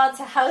are called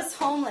to house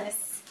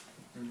homeless.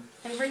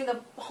 and bring the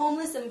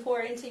homeless and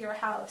poor into your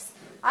house.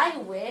 I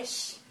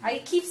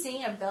keep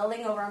seeing a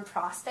building over on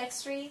Prospect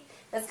Street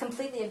that's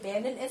completely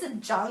abandoned. It's a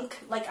junk,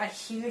 like a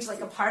huge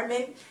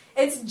apartment.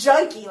 It's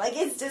junky,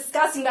 it's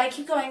disgusting, but I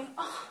keep going,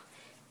 oh,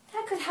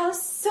 that could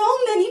house so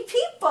many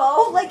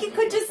people. It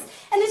could just,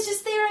 and it's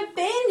just there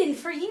abandoned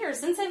for years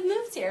since I've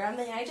moved here.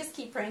 I just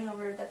keep praying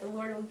over that the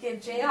Lord will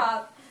give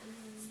J-Hop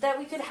so that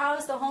we could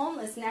house the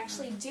homeless and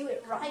actually do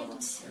it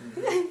right.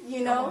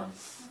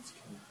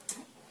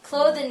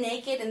 Clothe the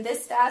naked. In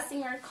this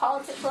fasting, we're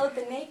called to clothe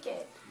the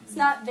naked. It's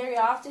not very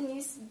often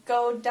you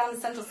go down the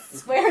Central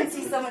Square and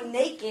see someone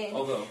naked.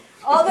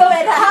 Although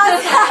it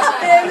has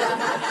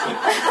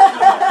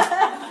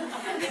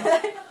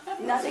happened.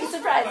 Nothing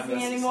surprises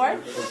me anymore.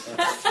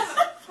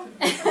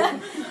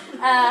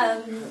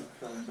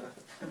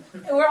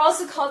 We're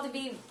also called to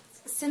be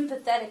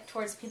sympathetic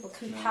towards people,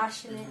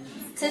 compassionate,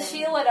 to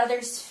feel what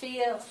others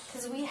feel,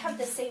 because we have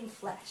the same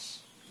flesh.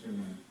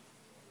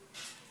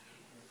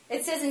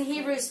 It says in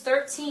Hebrews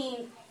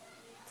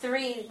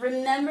 13:3,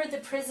 remember the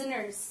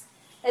prisoners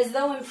as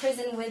though in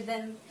prison with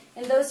them,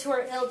 and those who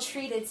are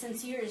ill-treated,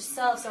 since you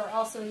yourselves are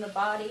also in the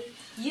body.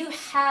 You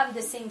have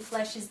the same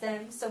flesh as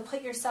them, so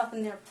put yourself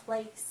in their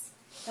place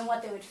and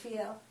what they would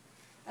feel.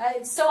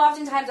 So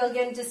oftentimes I'll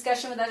get in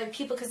discussion with other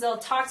people because they'll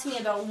talk to me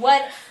about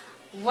what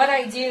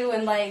I do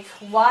and why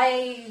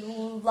I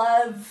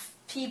love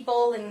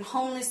people and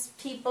homeless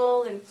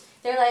people, and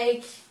they're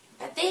like,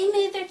 but they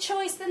made their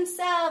choice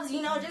themselves,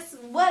 just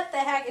what the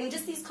heck, and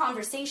just these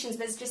conversations.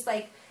 But it's just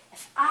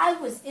if I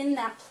was in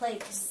that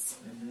place,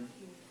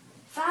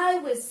 if I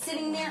was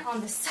sitting there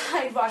on the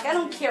sidewalk, I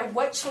don't care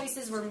what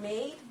choices were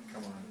made.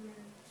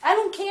 I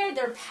don't care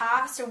their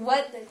past or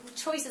what the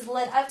choices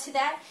led up to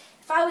that.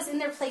 If I was in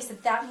their place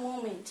at that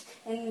moment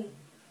and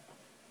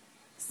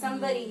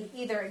somebody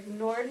either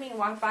ignored me and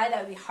walked by, that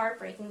would be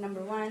heartbreaking,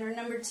 number one. Or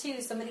number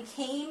two, somebody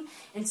came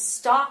and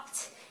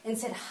stopped and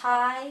said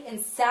hi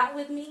and sat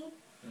with me.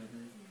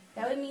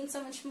 That would mean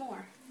so much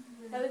more.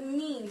 That would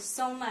mean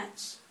so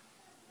much.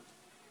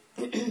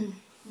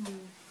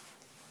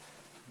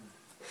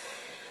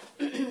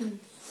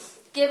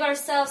 Give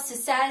ourselves to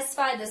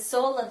satisfy the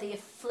soul of the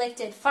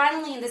afflicted.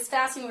 Finally, in this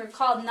fasting, we're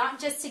called not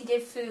just to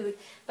give food,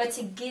 but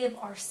to give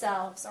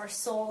ourselves, our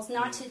souls,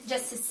 not to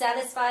just to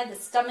satisfy the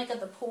stomach of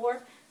the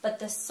poor, but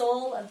the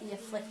soul of the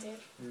afflicted.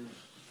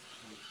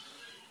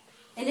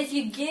 And if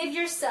you give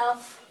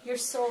yourself, your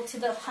soul, to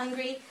the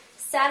hungry,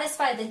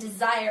 satisfy the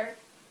desire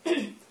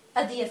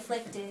of the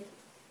afflicted.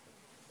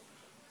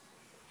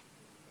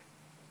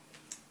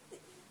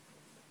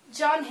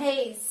 John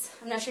Hayes,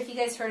 I'm not sure if you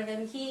guys heard of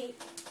him, he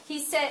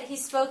said,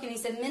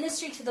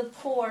 ministry to the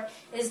poor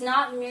is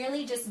not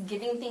merely just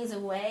giving things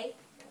away,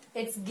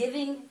 it's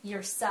giving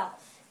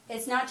yourself.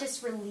 It's not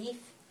just relief,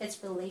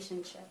 it's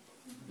relationship.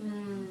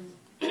 And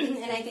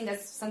I think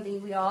that's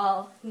something we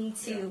all need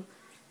to,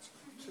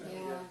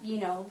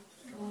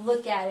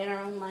 look at in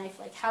our own life.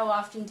 How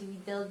often do we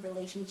build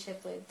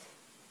relationship with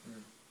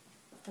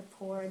the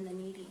poor and the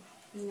needy?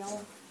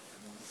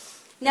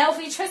 Now, if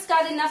we trust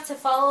God enough to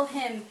follow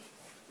Him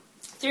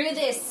through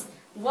this,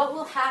 what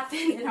will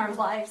happen in our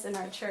lives in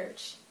our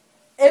church?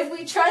 If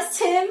we trust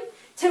Him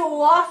to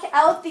walk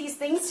out these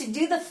things, to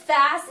do the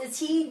fast as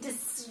He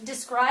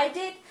described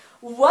it,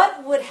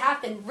 what would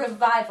happen?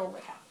 Revival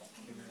would happen.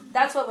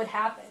 That's what would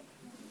happen.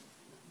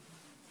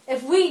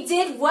 If we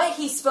did what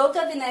He spoke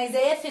of in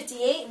Isaiah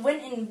 58,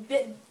 went and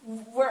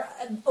were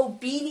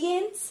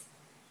obedient,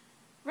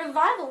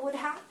 revival would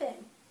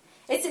happen.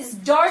 It says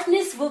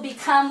darkness will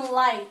become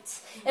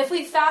light. If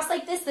we fast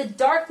like this, the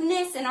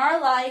darkness in our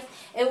life,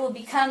 it will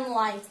become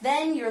light.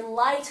 Then your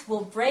light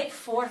will break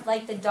forth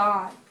like the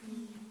dawn.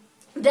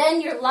 Then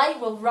your light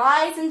will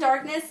rise in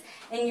darkness,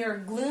 and your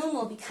gloom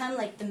will become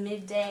like the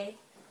midday.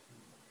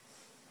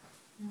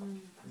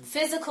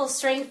 Physical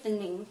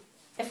strengthening.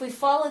 If we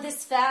follow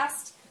this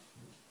fast,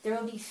 there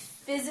will be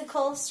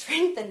physical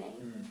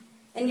strengthening.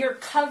 And your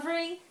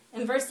recovery,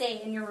 in verse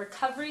 8, and your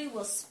recovery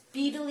will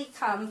speedily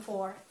come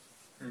forth.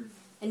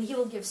 And He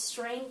will give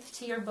strength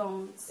to your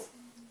bones.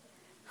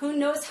 Who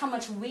knows how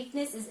much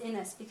weakness is in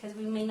us because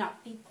we may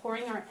not be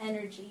pouring our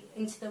energy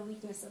into the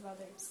weakness of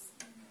others.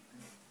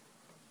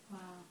 Wow.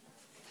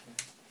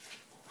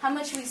 How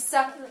much we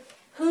suffer.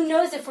 Who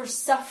knows if we're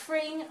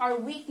suffering, our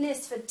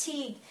weakness,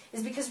 fatigue,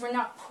 is because we're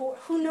not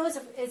who knows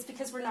if it's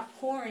because we're not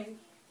pouring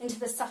into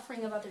the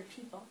suffering of other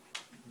people.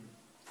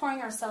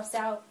 Pouring ourselves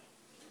out.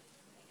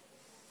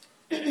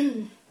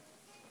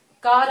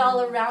 God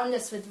all around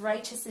us with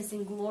righteousness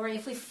and glory.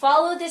 If we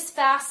follow this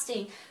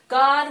fasting,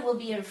 God will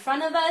be in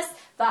front of us,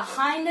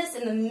 behind us,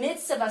 in the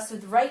midst of us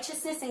with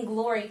righteousness and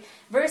glory.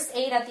 Verse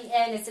 8 at the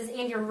end, it says,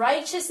 and your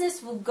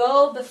righteousness will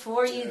go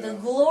before you. The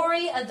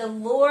glory of the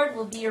Lord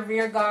will be your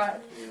rear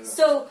guard.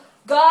 So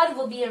God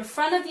will be in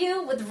front of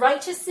you with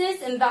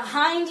righteousness and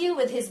behind you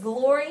with His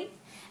glory.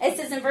 It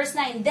says in verse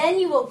 9, then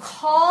you will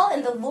call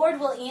and the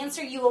Lord will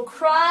answer. You will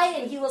cry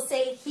and He will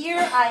say, here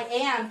I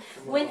am.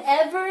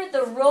 Whenever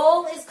the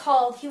roll is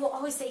called, He will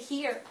always say,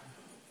 here.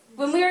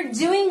 When we were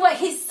doing what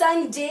His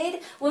Son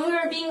did, when we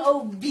were being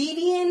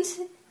obedient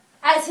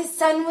as his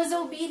son was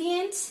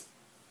obedient,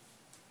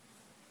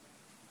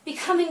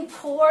 becoming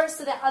poor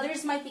so that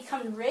others might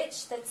become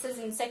rich, that says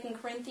in 2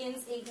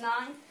 Corinthians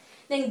 8:9,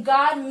 then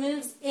God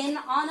moves in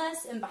on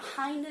us and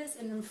behind us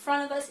and in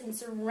front of us and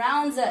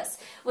surrounds us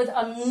with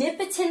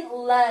omnipotent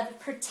love,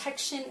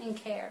 protection, and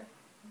care.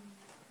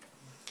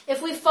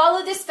 If we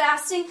follow this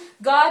fasting,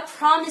 God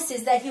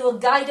promises that he will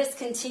guide us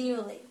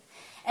continually.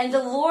 And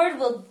the Lord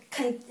will,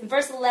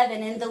 verse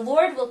 11, and the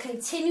Lord will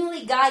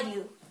continually guide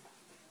you.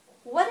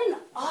 What an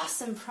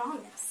awesome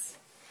promise.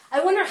 I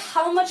wonder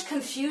how much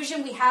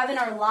confusion we have in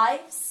our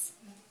lives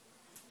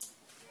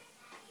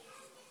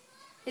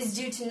is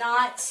due to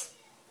not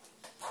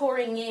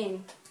pouring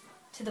in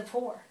to the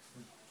poor.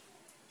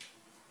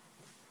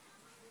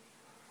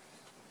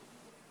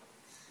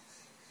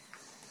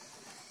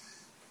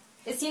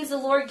 It seems the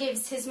Lord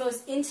gives his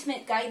most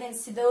intimate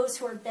guidance to those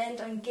who are bent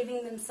on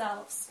giving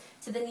themselves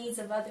to the needs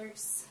of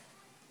others,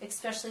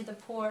 especially the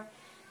poor.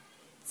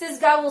 It says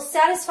God will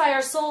satisfy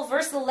our soul,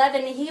 verse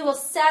 11, and he will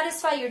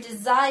satisfy your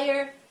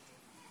desire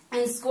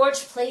in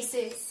scorched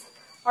places.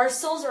 Our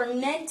souls are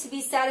meant to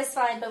be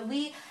satisfied, but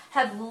we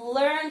have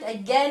learned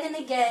again and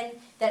again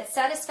that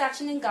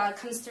satisfaction in God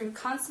comes through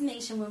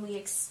consummation when we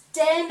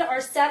extend our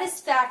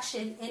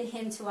satisfaction in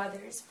him to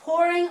others.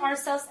 Pouring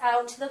ourselves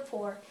out to the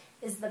poor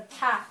is the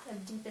path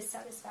of deepest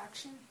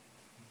satisfaction.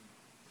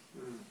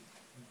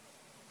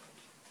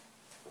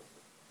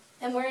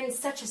 And we're in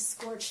such a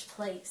scorched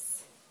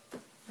place.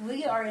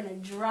 We are in a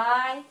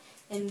dry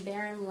and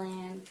barren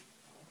land.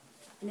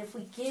 And if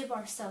we give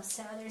ourselves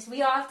to others,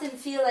 we often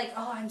feel like,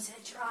 oh, I'm so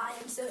dry,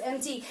 I'm so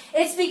empty.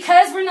 It's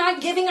because we're not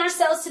giving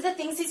ourselves to the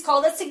things he's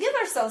called us to give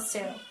ourselves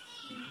to.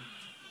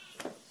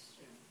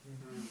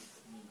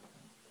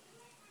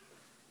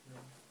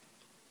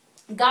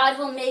 God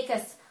will make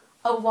us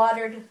a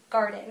watered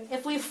garden.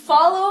 If we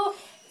follow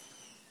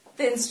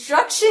the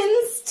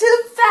instructions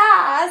to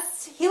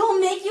fast, he will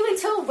make you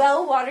into a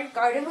well-watered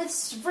garden with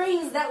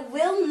springs that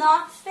will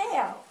not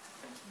fail.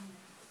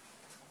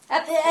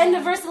 At the end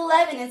of verse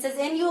 11, it says,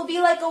 and you will be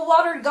like a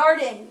watered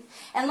garden,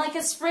 and like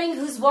a spring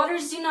whose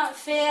waters do not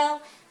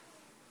fail.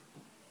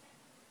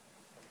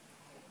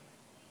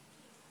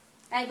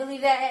 I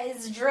believe that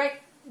is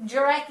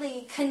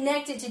directly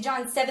connected to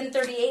John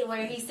 7:38,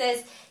 where he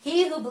says,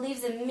 he who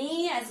believes in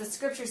me, as the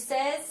scripture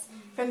says,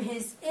 from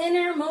his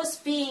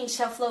innermost being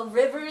shall flow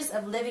rivers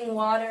of living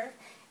water,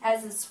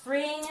 as a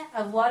spring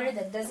of water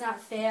that does not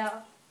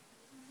fail.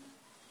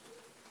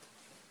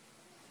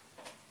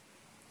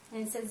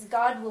 And it says,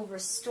 God will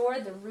restore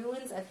the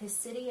ruins of his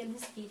city and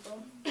his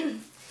people.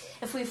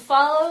 If we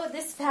follow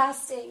this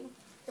fasting,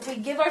 if we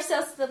give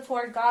ourselves to the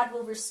poor, God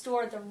will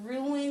restore the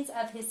ruins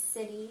of his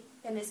city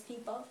and his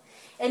people.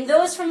 And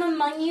those from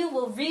among you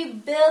will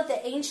rebuild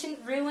the ancient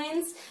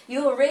ruins.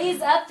 You will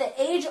raise up the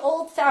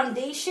age-old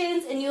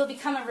foundations, and you will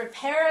become a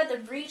repairer of the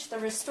breach, the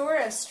restorer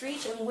of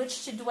streets in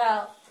which to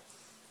dwell.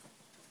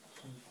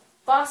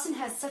 Boston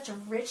has such a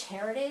rich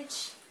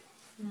heritage.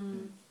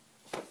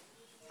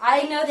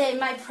 I know that in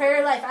my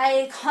prayer life,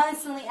 I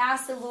constantly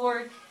ask the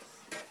Lord,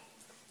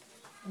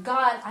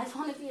 God, I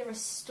want to be a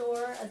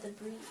restorer of the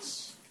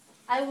breach.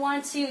 I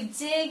want to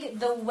dig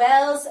the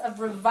wells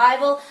of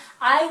revival.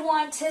 I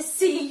want to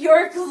see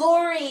your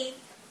glory.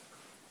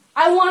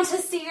 I want to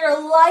see your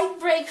light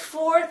break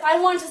forth. I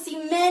want to see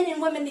men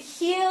and women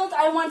healed.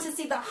 I want to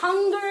see the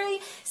hungry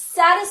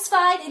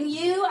satisfied in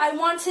you. I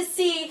want to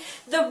see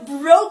the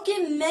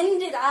broken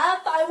mended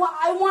up.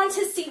 I want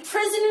to see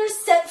prisoners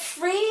set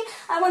free.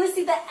 I want to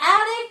see the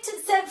addict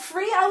set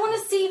free. I want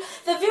to see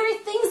the very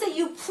things that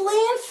you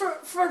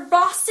planned for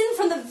Boston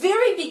from the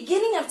very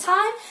beginning of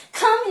time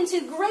come into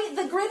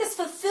the greatest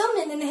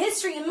fulfillment in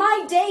history. In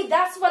my day,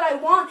 that's what I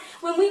want.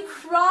 When we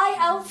cry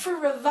out for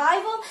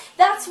revival,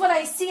 that's what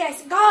I see. I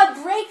say,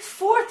 God, break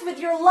forth with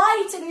your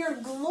light and your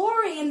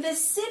glory in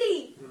this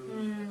city.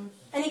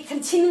 And he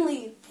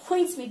continually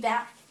points me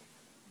back.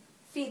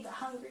 Feed the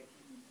hungry.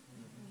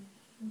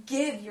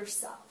 Give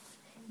yourself.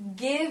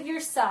 Give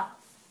yourself.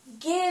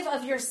 Give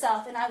of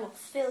yourself, and I will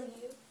fill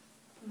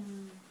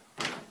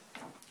you.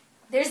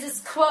 There's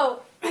this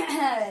quote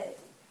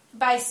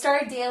by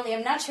Star Daily.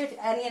 I'm not sure if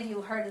any of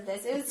you heard of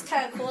this. It was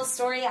kind of a cool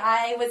story.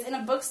 I was in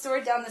a bookstore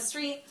down the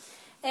street,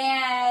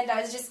 and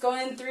I was just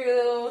going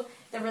through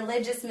the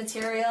religious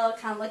material,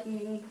 kind of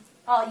looking,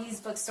 all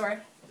used bookstore.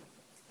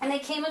 And I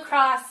came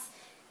across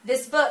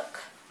this book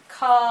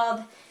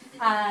called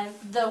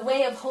The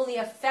Way of Holy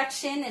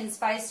Affection, and it's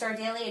by Star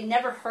Daily. I'd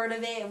never heard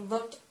of it. It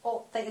looked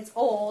old, like it's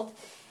old.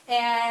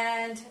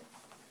 And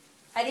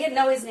I didn't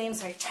know his name,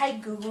 so I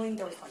tried Googling.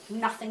 There was like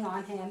nothing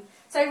on him.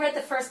 So I read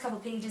the first couple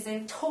pages,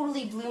 and it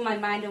totally blew my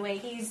mind away.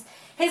 His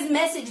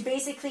message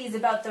basically is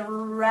about the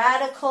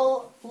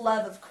radical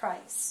love of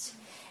Christ.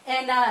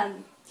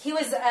 And he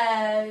was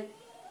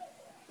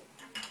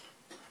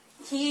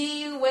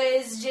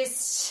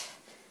just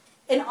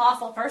an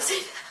awful person.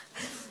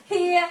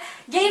 He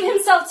gave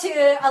himself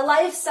to a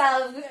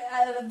lifestyle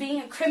of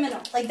being a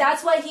criminal. Like,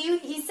 that's why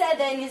he said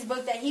that in his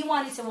book, that he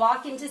wanted to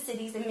walk into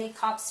cities and make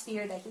cops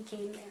fear that he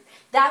came there.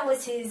 That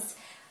was his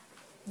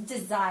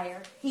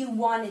desire. He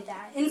wanted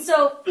that. And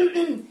so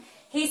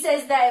he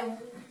says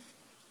that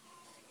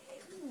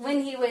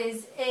when he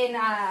was in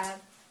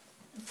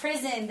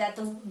prison, that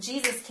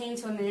Jesus came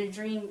to him in a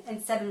dream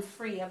and set him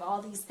free of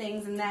all these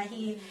things, and that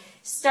he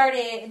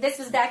started, this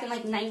was back in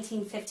like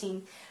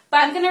 1915. But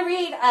I'm going to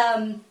read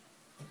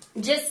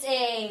just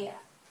a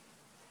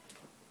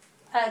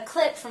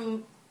clip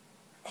from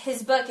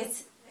his book.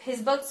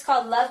 His book's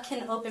called Love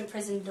Can Open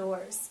Prison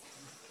Doors.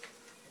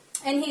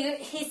 And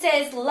he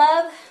says,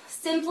 love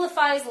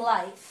simplifies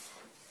life.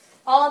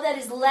 All that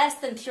is less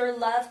than pure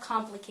love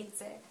complicates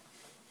it.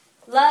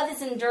 Love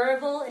is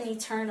endurable and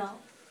eternal.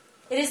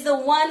 It is the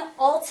one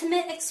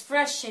ultimate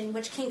expression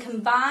which can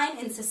combine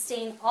and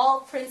sustain all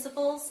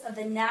principles of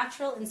the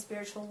natural and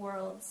spiritual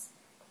worlds.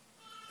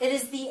 It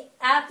is the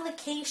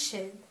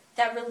application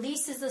that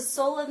releases the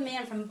soul of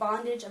man from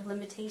bondage of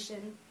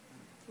limitation.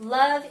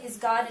 Love is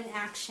God in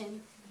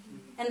action.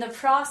 And the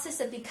process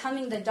of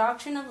becoming the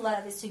doctrine of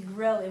love is to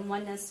grow in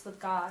oneness with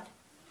God.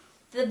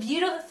 The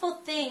beautiful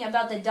thing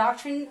about the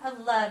doctrine of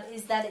love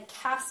is that it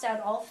casts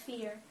out all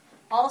fear,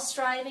 all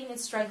striving and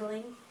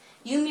struggling.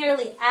 You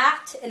merely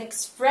act and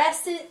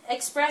express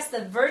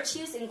the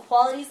virtues and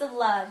qualities of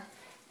love,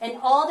 and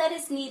all that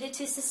is needed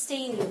to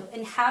sustain you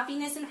in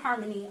happiness and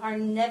harmony are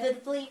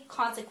inevitably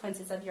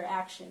consequences of your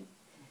action.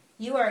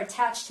 You are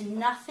attached to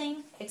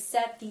nothing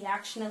except the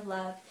action of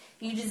love.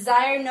 You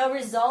desire no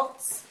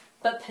results,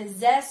 but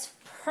possess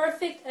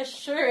perfect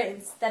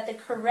assurance that the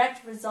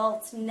correct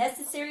results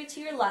necessary to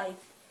your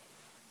life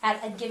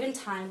at a given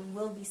time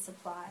will be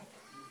supplied.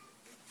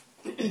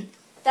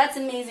 That's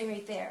amazing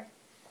right there.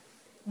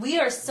 We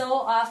are so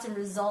often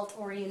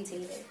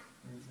result-orientated.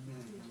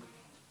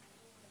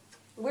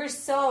 We're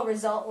so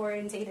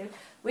result-orientated.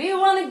 We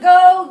want to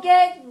go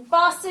get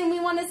Boston.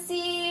 We want to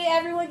see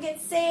everyone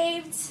get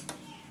saved.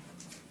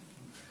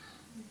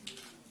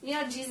 You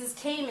know, Jesus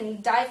came and he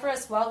died for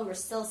us while we were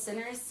still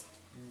sinners.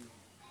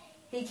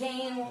 He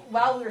came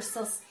while we were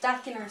still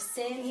stuck in our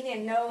sin. He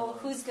didn't know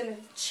who's going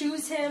to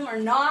choose him or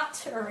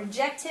not, or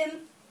reject him.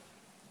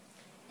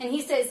 And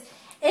he says,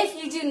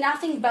 if you do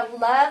nothing but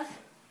love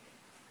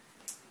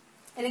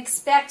and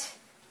expect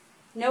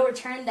no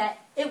return, that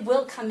it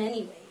will come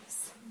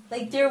anyways.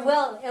 Like it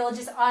will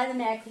just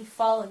automatically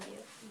follow you.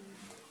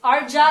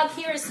 Our job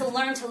here is to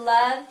learn to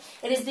love.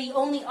 It is the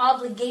only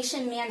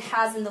obligation man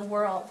has in the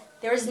world.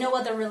 There is no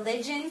other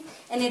religion,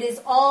 and it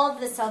is all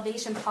the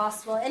salvation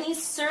possible. Any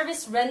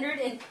service rendered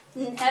in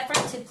an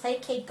effort to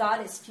placate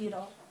God is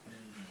futile.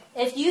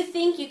 If you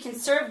think you can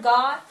serve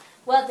God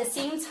while at the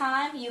same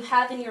time you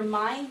have in your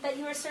mind that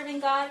you are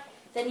serving God,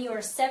 then you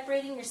are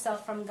separating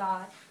yourself from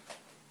God.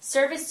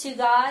 Service to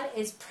God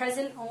is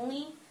present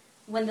only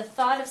when the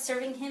thought of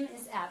serving him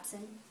is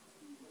absent.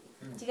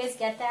 Do you guys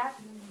get that?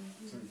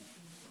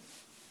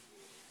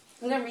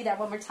 I'm going to read that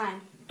one more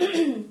time.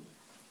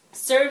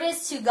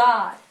 Service to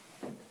God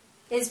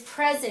is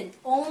present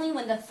only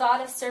when the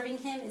thought of serving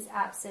him is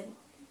absent.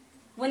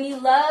 When you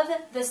love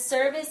the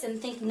service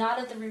and think not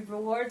of the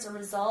rewards or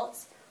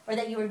results, or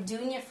that you are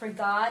doing it for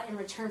God in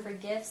return for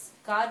gifts,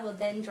 God will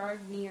then draw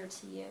near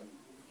to you.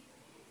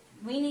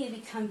 We need to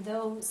become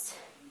those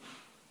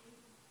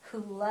who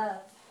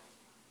love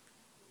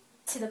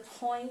to the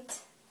point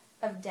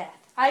of death.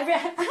 I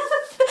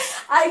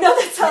know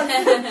that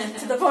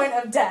sounds to the point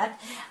of death.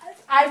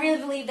 I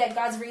really believe that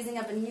God's raising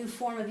up a new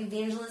form of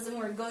evangelism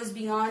where it goes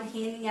beyond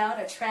handing out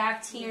a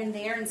tract here and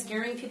there and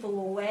scaring people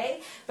away,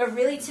 but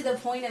really to the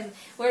point of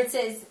where it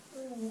says,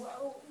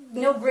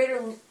 no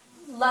greater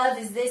love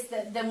is this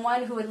than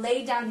one who would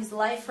lay down his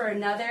life for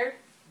another.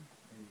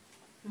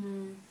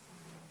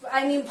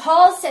 I mean,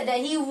 Paul said that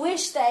he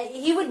wished that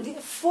he would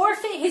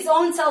forfeit his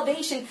own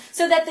salvation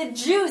so that the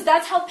Jews,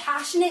 that's how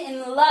passionate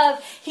in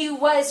love he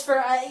was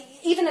for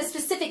even a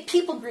specific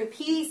people group.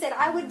 He said,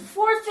 I would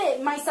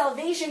forfeit my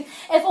salvation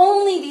if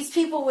only these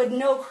people would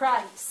know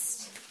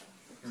Christ.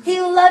 He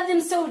loved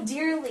them so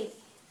dearly.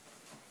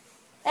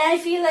 And I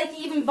feel like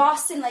even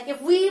Boston, like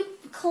if we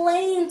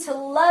claim to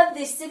love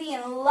this city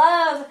and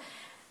love,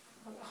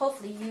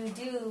 hopefully you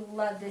do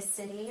love this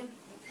city.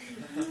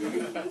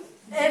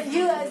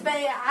 But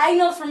I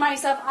know for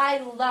myself, I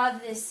love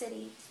this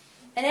city.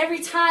 And every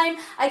time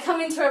I come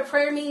into a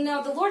prayer meeting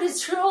now, the Lord has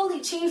truly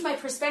changed my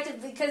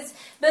perspective, because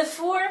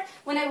before,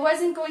 when I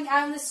wasn't going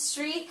out on the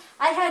street,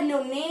 I had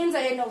no names, I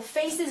had no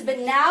faces, but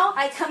now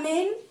I come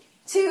in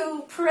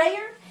to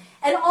prayer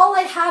and all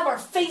I have are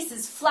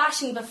faces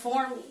flashing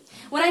before me.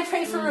 When I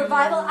pray for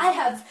revival, I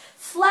have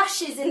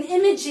flashes and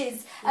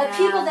images of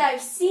people that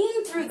I've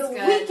seen through the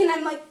week, and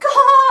I'm like,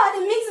 God,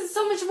 it makes it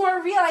so much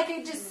more real.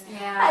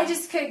 I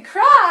just could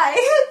cry.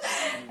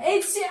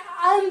 It's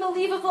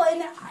unbelievable,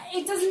 and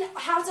it doesn't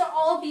have to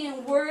all be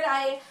in word.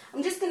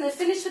 I'm just going to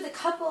finish with a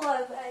couple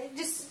of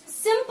just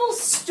simple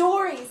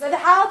stories of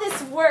how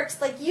this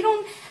works. Like it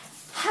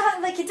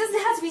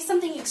doesn't have to be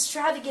something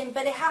extravagant,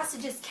 but it has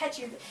to just catch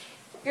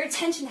your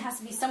attention has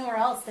to be somewhere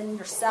else than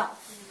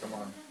yourself. Come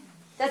on.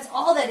 That's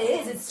all that it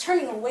is. It's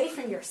turning away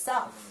from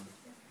yourself.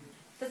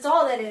 That's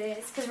all that it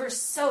is, because we're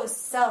so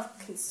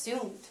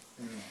self-consumed.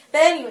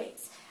 But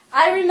anyways,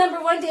 I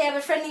remember one day I have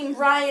a friend named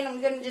Ryan.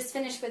 I'm going to just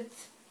finish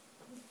with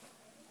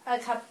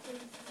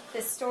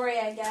this story,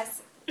 I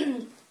guess.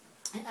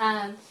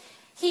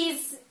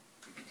 He's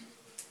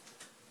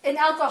an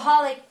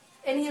alcoholic,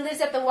 and he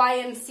lives at the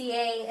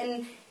YMCA,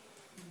 and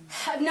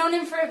I've known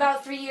him for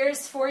about 4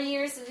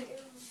 years.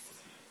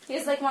 He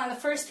was like one of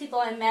the first people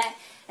I met,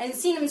 and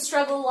seen him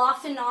struggle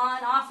off and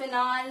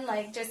on,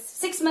 like just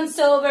 6 months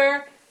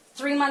sober,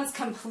 3 months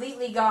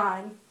completely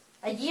gone.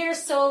 A year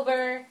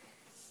sober,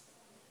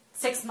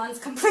 6 months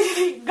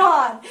completely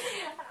gone,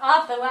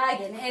 off the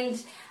wagon.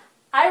 And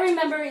I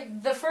remember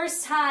the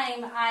first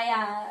time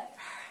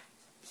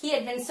he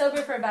had been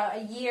sober for about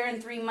a year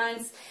and 3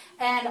 months,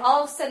 and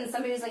all of a sudden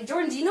somebody was like,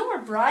 Jordan, do you know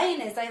where Brian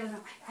is? I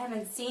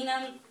haven't seen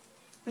him.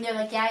 And they're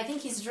like, yeah, I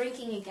think he's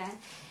drinking again.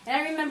 And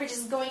I remember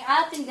just going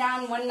up and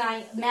down one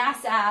night,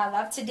 Mass Ave,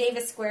 up to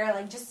Davis Square,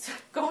 like just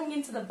going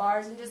into the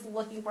bars and just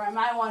looking for him.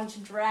 I wanted to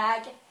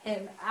drag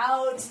him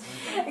out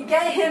and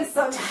get him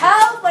some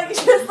help. Like,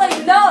 just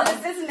like, no,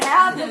 this isn't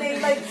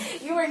happening. Like,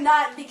 you are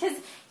not, because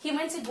he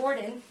went to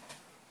Gordon.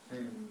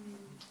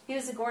 He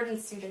was a Gordon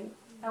student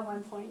at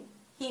one point.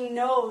 He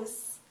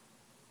knows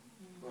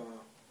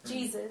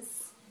Jesus.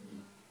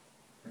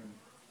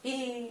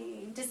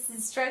 He just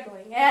is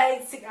struggling.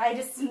 I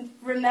just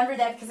remember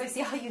that because I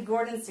see all you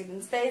Gordon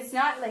students. But it's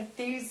not like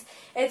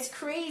it's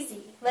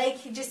crazy.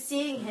 Like, just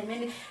seeing him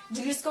and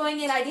just going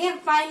in. I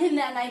didn't find him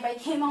that night, but I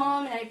came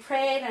home and I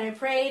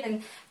prayed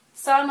and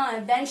saw him on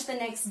a bench the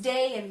next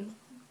day and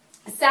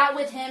sat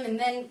with him. And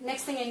then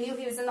next thing I knew,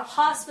 he was in the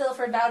hospital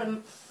for about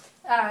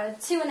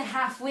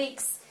 2.5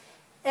 weeks.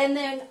 And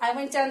then I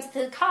went down to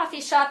the coffee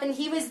shop, and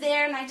he was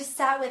there, and I just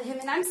sat with him,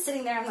 and I'm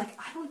sitting there, I'm like,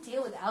 I don't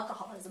deal with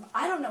alcoholism.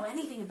 I don't know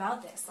anything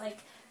about this. Like,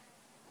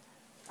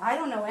 I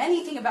don't know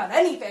anything about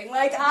anything.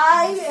 Like,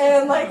 I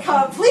am, like,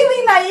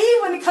 completely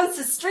naive when it comes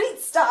to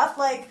street stuff,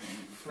 like,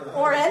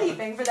 or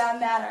anything for that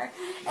matter.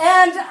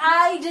 And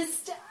I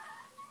just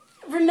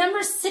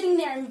remember sitting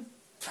there and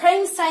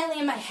praying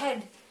silently in my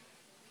head,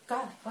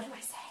 God, what do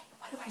I say?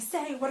 What do I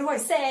say? What do I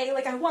say?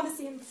 Like, I want to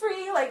see him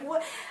free. Like,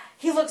 what?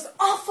 He looks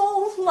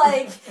awful,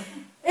 like,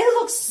 it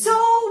looks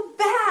so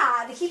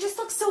bad. He just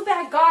looks so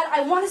bad. God,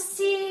 I want to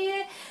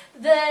see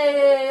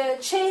the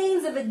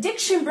chains of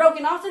addiction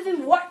broken off of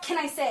him. What can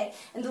I say?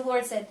 And the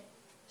Lord said,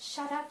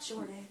 shut up,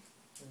 Jordan.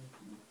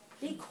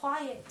 Be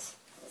quiet.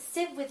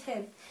 Sit with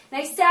him. And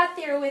I sat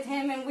there with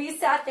him, and we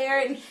sat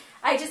there, and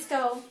I just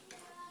go,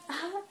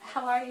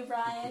 how are you,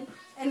 Brian?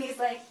 And he's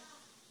like,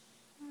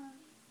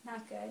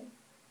 not good.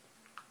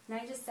 And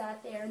I just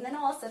sat there, and then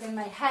all of a sudden in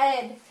my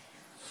head,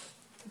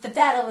 the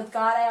battle with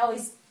God, I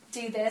always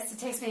do this. It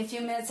takes me a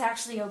few minutes to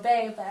actually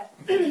obey, but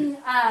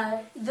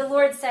the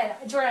Lord said,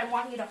 Jordan, I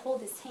want you to hold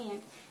his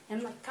hand. And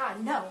I'm like,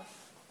 God, no.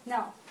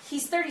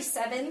 He's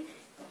 37.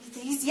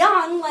 He's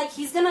young. Like,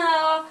 he's going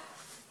to,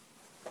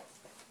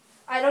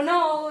 I don't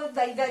know,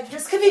 like, that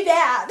just could be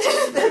bad.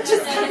 That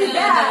just could be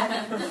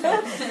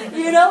bad.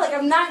 You know, like,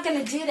 I'm not going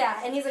to do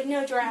that. And he's like,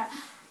 no, Jordan.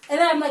 And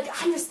then I'm like,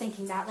 I'm just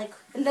thinking that, like,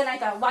 and then I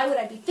thought, why would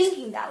I be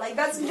thinking that? Like,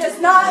 that's just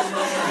not,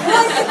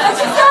 like,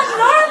 that's just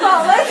not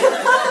normal. Like,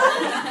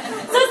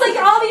 so it's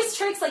like all these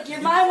tricks, like,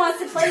 your mind wants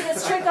to play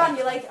this trick on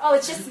you, like, oh,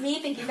 it's just me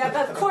thinking that.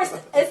 But of course,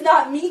 it's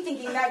not me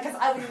thinking that, because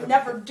I would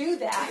never do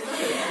that.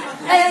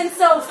 And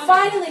so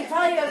finally,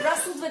 probably I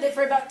wrestled with it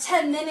for about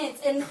 10 minutes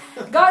and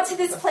got to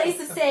this place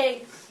of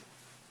saying,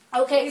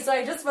 okay, so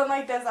I just went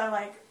like this. I,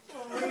 like,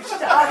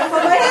 reached out and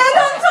put my hand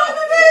on top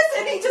of this,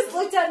 and he just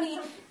looked at me.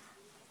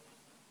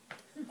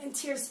 And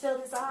tears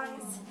filled his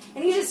eyes.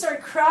 And he just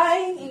started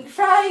crying and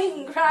crying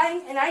and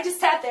crying. And I just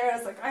sat there. I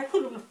was like, I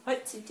don't know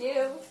what to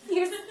do.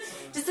 Here's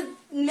just a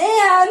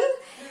man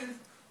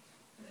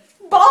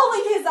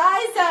bawling his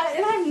eyes out.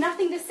 And I have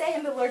nothing to say.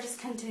 And the Lord just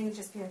continued to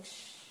just be like,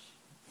 shh,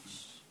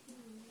 shh.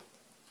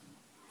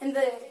 And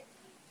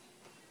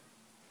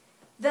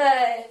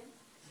the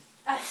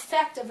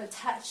effect of a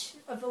touch,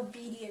 of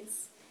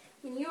obedience.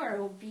 When you are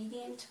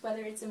obedient,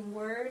 whether it's in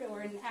word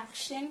or in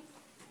action,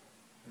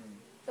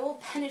 it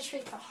will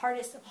penetrate the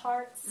hardest of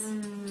hearts.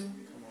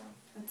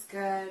 That's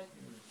good.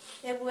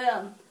 It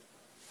will.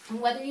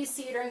 And whether you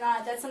see it or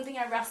not, that's something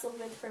I wrestled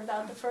with for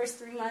about the first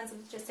 3 months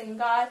of just saying,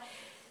 God,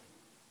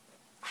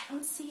 I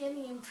don't see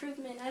any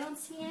improvement. I don't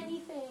see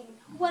anything.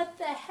 What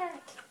the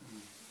heck?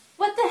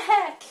 What the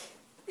heck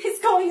is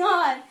going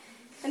on?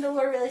 And the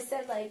Lord really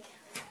said, like,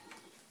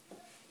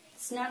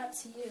 it's not up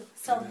to you.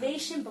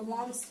 Salvation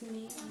belongs to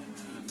me.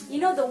 You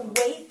know the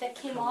weight that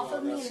came off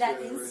of me in that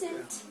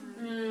instant?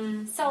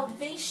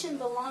 Salvation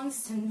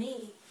belongs to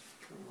me.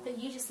 But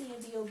you just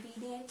need to be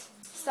obedient.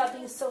 Stop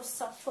being so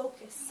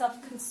self-focused,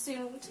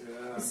 self-consumed.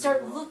 And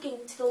start looking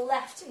to the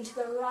left and to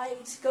the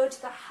right. Go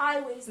to the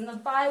highways and the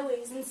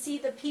byways and see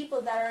the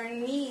people that are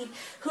in need,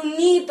 who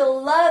need the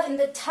love and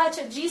the touch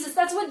of Jesus.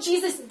 That's what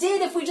Jesus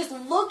did. If we just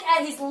look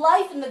at his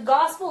life in the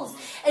Gospels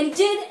and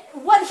did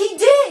what he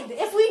did.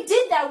 If we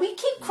did that, we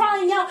keep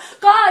crying out,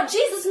 God,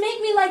 Jesus,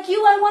 make me like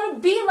you. I want to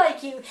be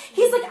like you.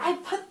 He's like, I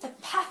put the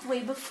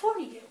pathway before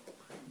you.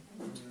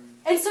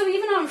 And so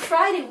even on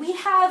Friday, we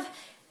have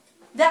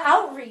the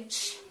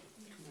outreach.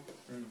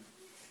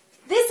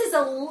 this is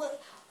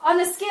on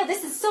a scale,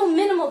 this is so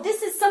minimal.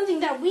 This is something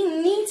that we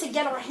need to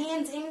get our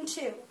hands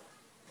into.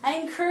 I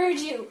encourage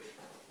you.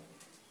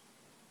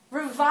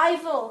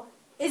 Revival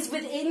is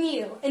within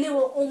you, and it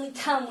will only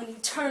come when you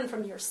turn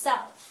from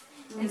yourself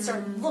and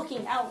start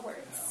looking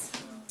outwards.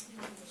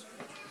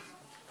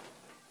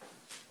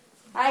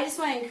 I just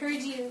want to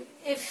encourage you,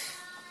 if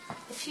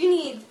you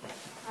need,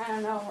 I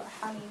don't know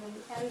how to even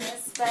end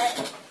this,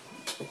 but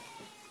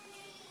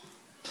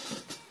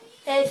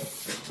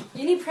if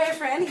you need prayer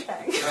for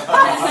anything.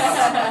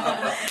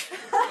 Yeah,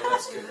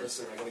 that's good.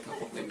 Listen, I got a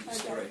couple of things to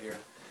say right here.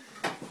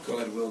 Go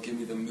ahead, Will. Give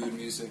me the mood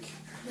music.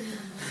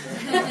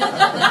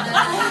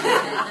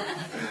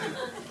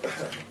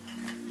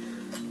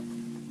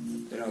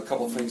 A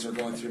couple of things are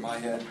going through my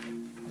head.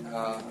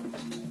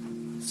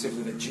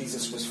 Simply that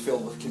Jesus was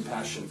filled with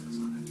compassion.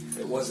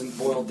 It wasn't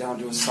boiled down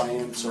to a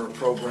science or a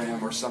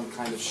program or some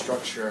kind of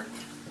structure.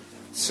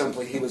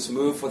 Simply, he was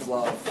moved with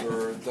love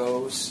for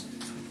those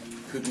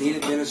who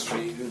needed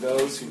ministry,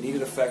 those who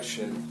needed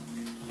affection.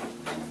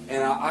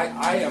 And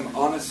I am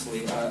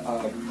honestly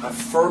a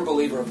firm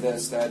believer of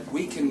this, that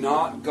we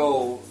cannot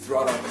go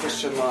throughout our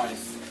Christian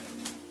life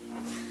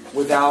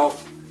without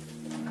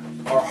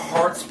our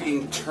hearts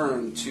being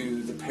turned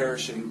to the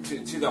perishing,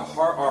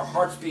 our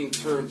hearts being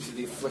turned to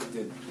the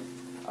afflicted.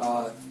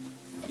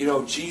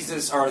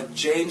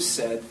 James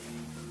said,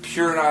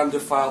 pure and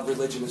undefiled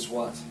religion is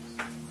what?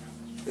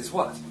 Is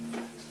what?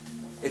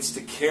 It's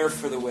to care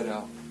for the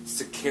widow. It's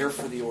to care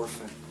for the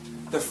orphan.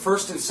 The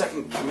first and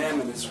second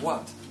commandment is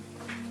what?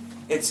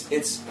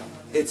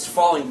 It's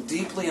falling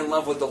deeply in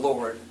love with the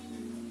Lord,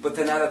 but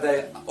then out of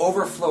the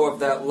overflow of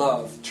that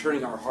love,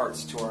 turning our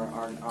hearts to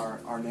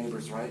our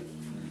neighbors, right?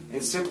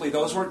 And simply,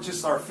 those weren't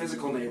just our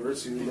physical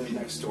neighbors who lived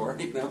next door.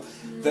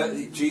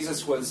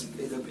 Jesus was,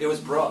 it was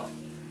broad.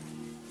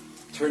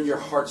 Turn your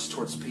hearts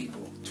towards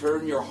people.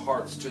 Turn your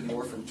hearts to the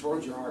orphan.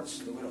 Turn your hearts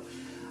to the widow.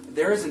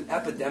 There is an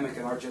epidemic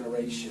in our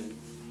generation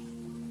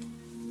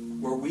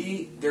where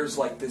there's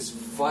like this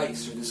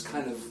vice or this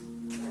kind of,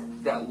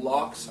 that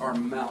locks our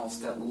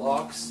mouths, that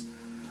locks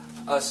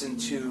us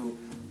into,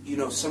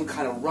 some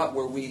kind of rut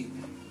where we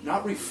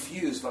not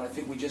refuse, but I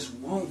think we just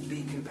won't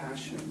be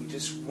compassionate. We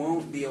just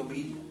won't be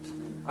obedient.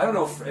 I don't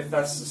know if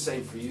that's the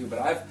same for you, but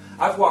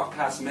I've walked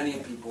past many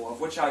people of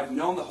which I've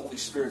known the Holy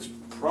Spirit's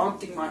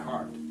prompting my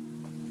heart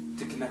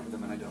to connect with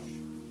them, and I don't.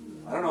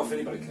 I don't know if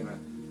anybody can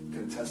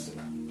attest to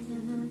that.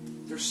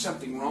 Mm-hmm. There's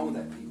something wrong with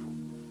that, people.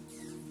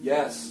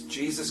 Yes,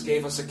 Jesus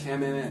gave us a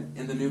commandment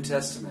in the New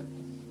Testament.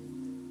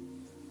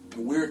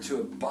 And we're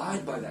to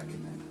abide by that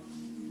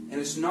commandment. And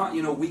it's not,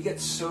 we get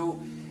so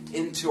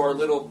into our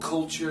little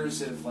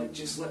cultures of like,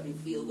 just let me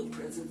feel the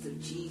presence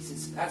of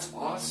Jesus. That's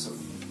awesome.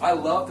 I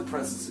love the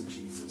presence of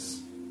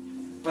Jesus.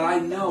 But I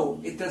know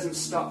it doesn't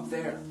stop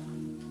there.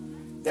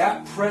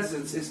 That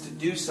presence is to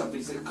do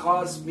something that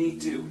caused me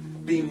to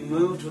be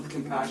moved with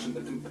compassion,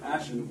 the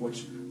compassion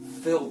which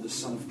filled the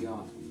Son of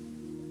God,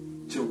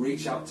 to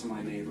reach out to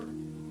my neighbor,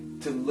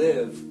 to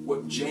live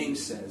what James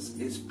says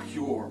is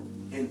pure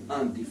and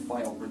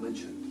undefiled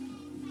religion.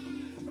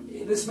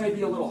 This may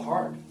be a little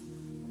hard,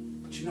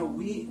 but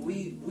we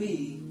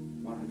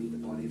want to be the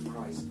body of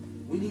Christ.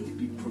 We need to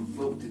be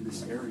provoked in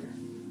this area.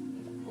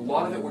 A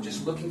lot of it, we're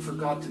just looking for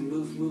God to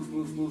move,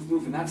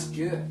 and that's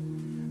good.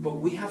 But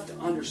we have to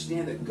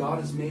understand that God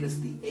has made us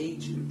the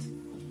agent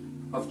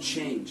of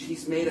change.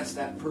 He's made us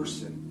that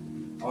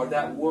person, or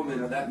that woman,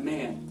 or that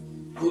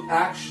man, who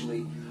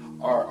actually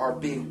are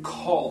being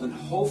called and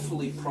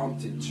hopefully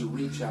prompted to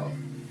reach out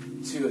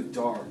to a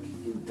dark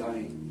and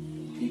dying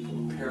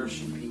people,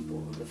 perishing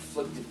people,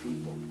 afflicted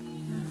people.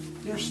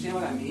 You understand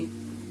what I mean?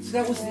 So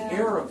that was the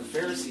error of the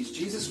Pharisees.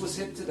 Jesus was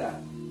hip to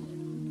that.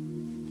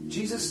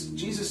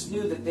 Jesus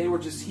knew that they were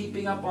just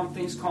heaping up on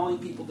things, calling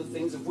people to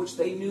things of which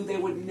they knew they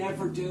would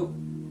never do.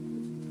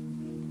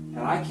 And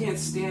I can't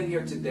stand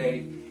here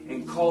today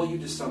and call you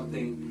to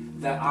something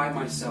that I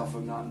myself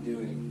am not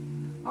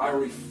doing. I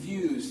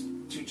refuse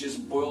to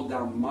just boil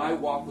down my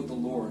walk with the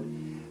Lord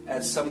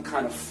as some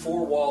kind of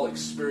four-wall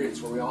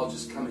experience where we all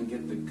just come and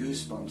get the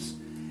goosebumps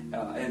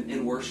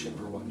in worship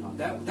or whatnot.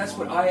 That's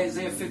what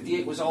Isaiah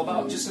 58 was all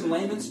about. Just in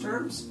layman's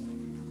terms,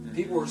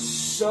 people were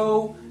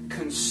so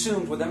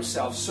consumed with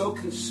themselves, so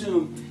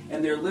consumed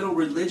in their little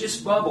religious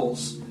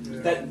bubbles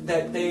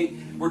that they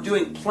were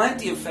doing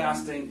plenty of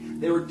fasting.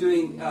 They were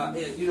doing,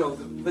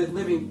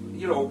 living,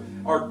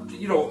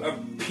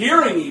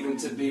 appearing even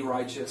to be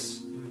righteous.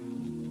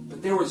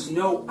 But there was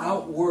no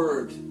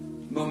outward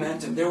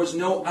momentum. There was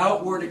no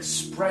outward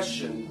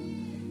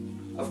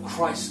expression of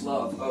Christ's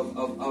love,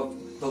 of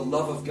the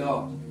love of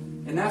God.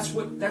 And that's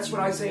what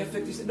Isaiah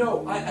 50 said.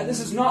 No, this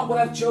is not what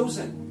I've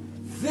chosen.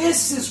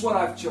 This is what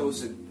I've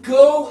chosen.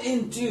 Go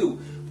and do.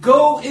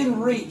 Go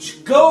and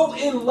reach. Go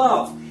and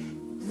love.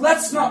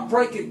 Let's not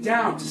break it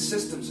down to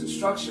systems and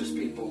structures,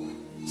 people.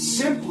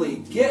 Simply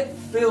get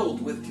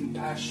filled with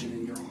compassion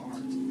in your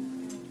heart.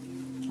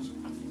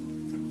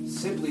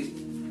 Simply,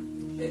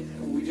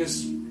 we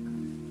just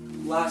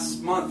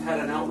last month had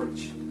an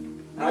outreach.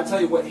 And I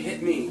tell you what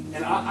hit me.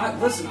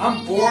 And listen,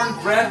 I'm born,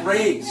 bred,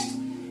 raised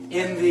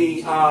in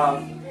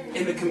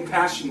the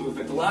compassion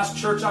movement. The last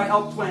church I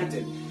helped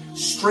planted,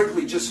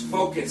 strictly just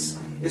focus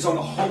is on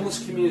the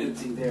homeless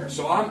community there.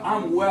 So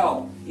I'm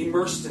well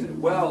immersed in it,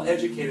 well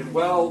educated,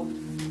 well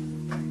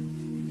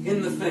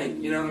in the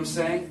thing. You know what I'm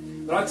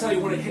saying? But I'll tell you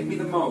when it hit me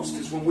the most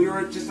is when we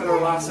were just at our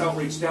last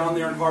outreach down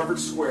there in Harvard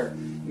Square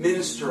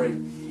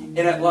ministering.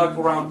 And at like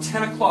around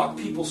 10 o'clock,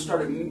 people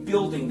started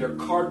building their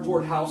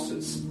cardboard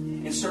houses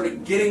and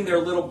started getting their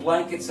little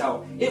blankets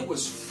out. It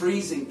was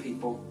freezing,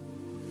 people.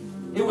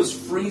 It was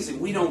freezing.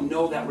 We don't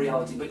know that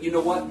reality. But you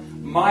know what?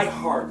 My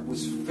heart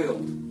was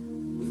filled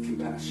with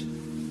compassion.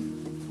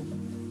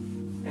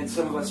 And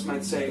some of us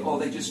might say, oh,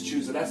 they just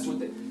choose it. That's what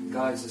they...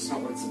 Guys, that's not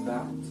what it's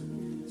about.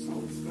 It's not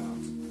what it's about.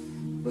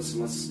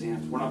 Listen, let's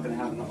stand. We're not going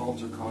to have an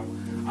altar call.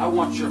 I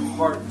want your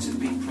heart to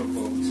be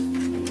provoked.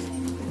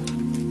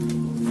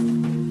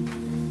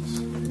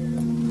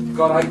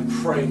 God, I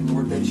pray,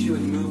 Lord, that you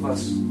would move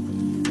us.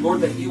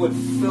 Lord, that you would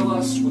fill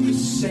us with the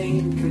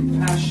same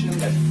compassion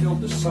that filled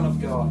the Son of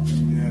God.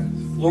 Yes.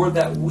 Lord,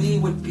 that we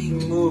would be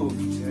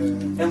moved. Yes.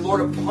 And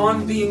Lord,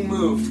 upon being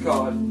moved,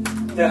 God,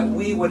 that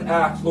we would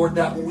act. Lord,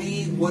 that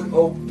we would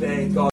obey, God.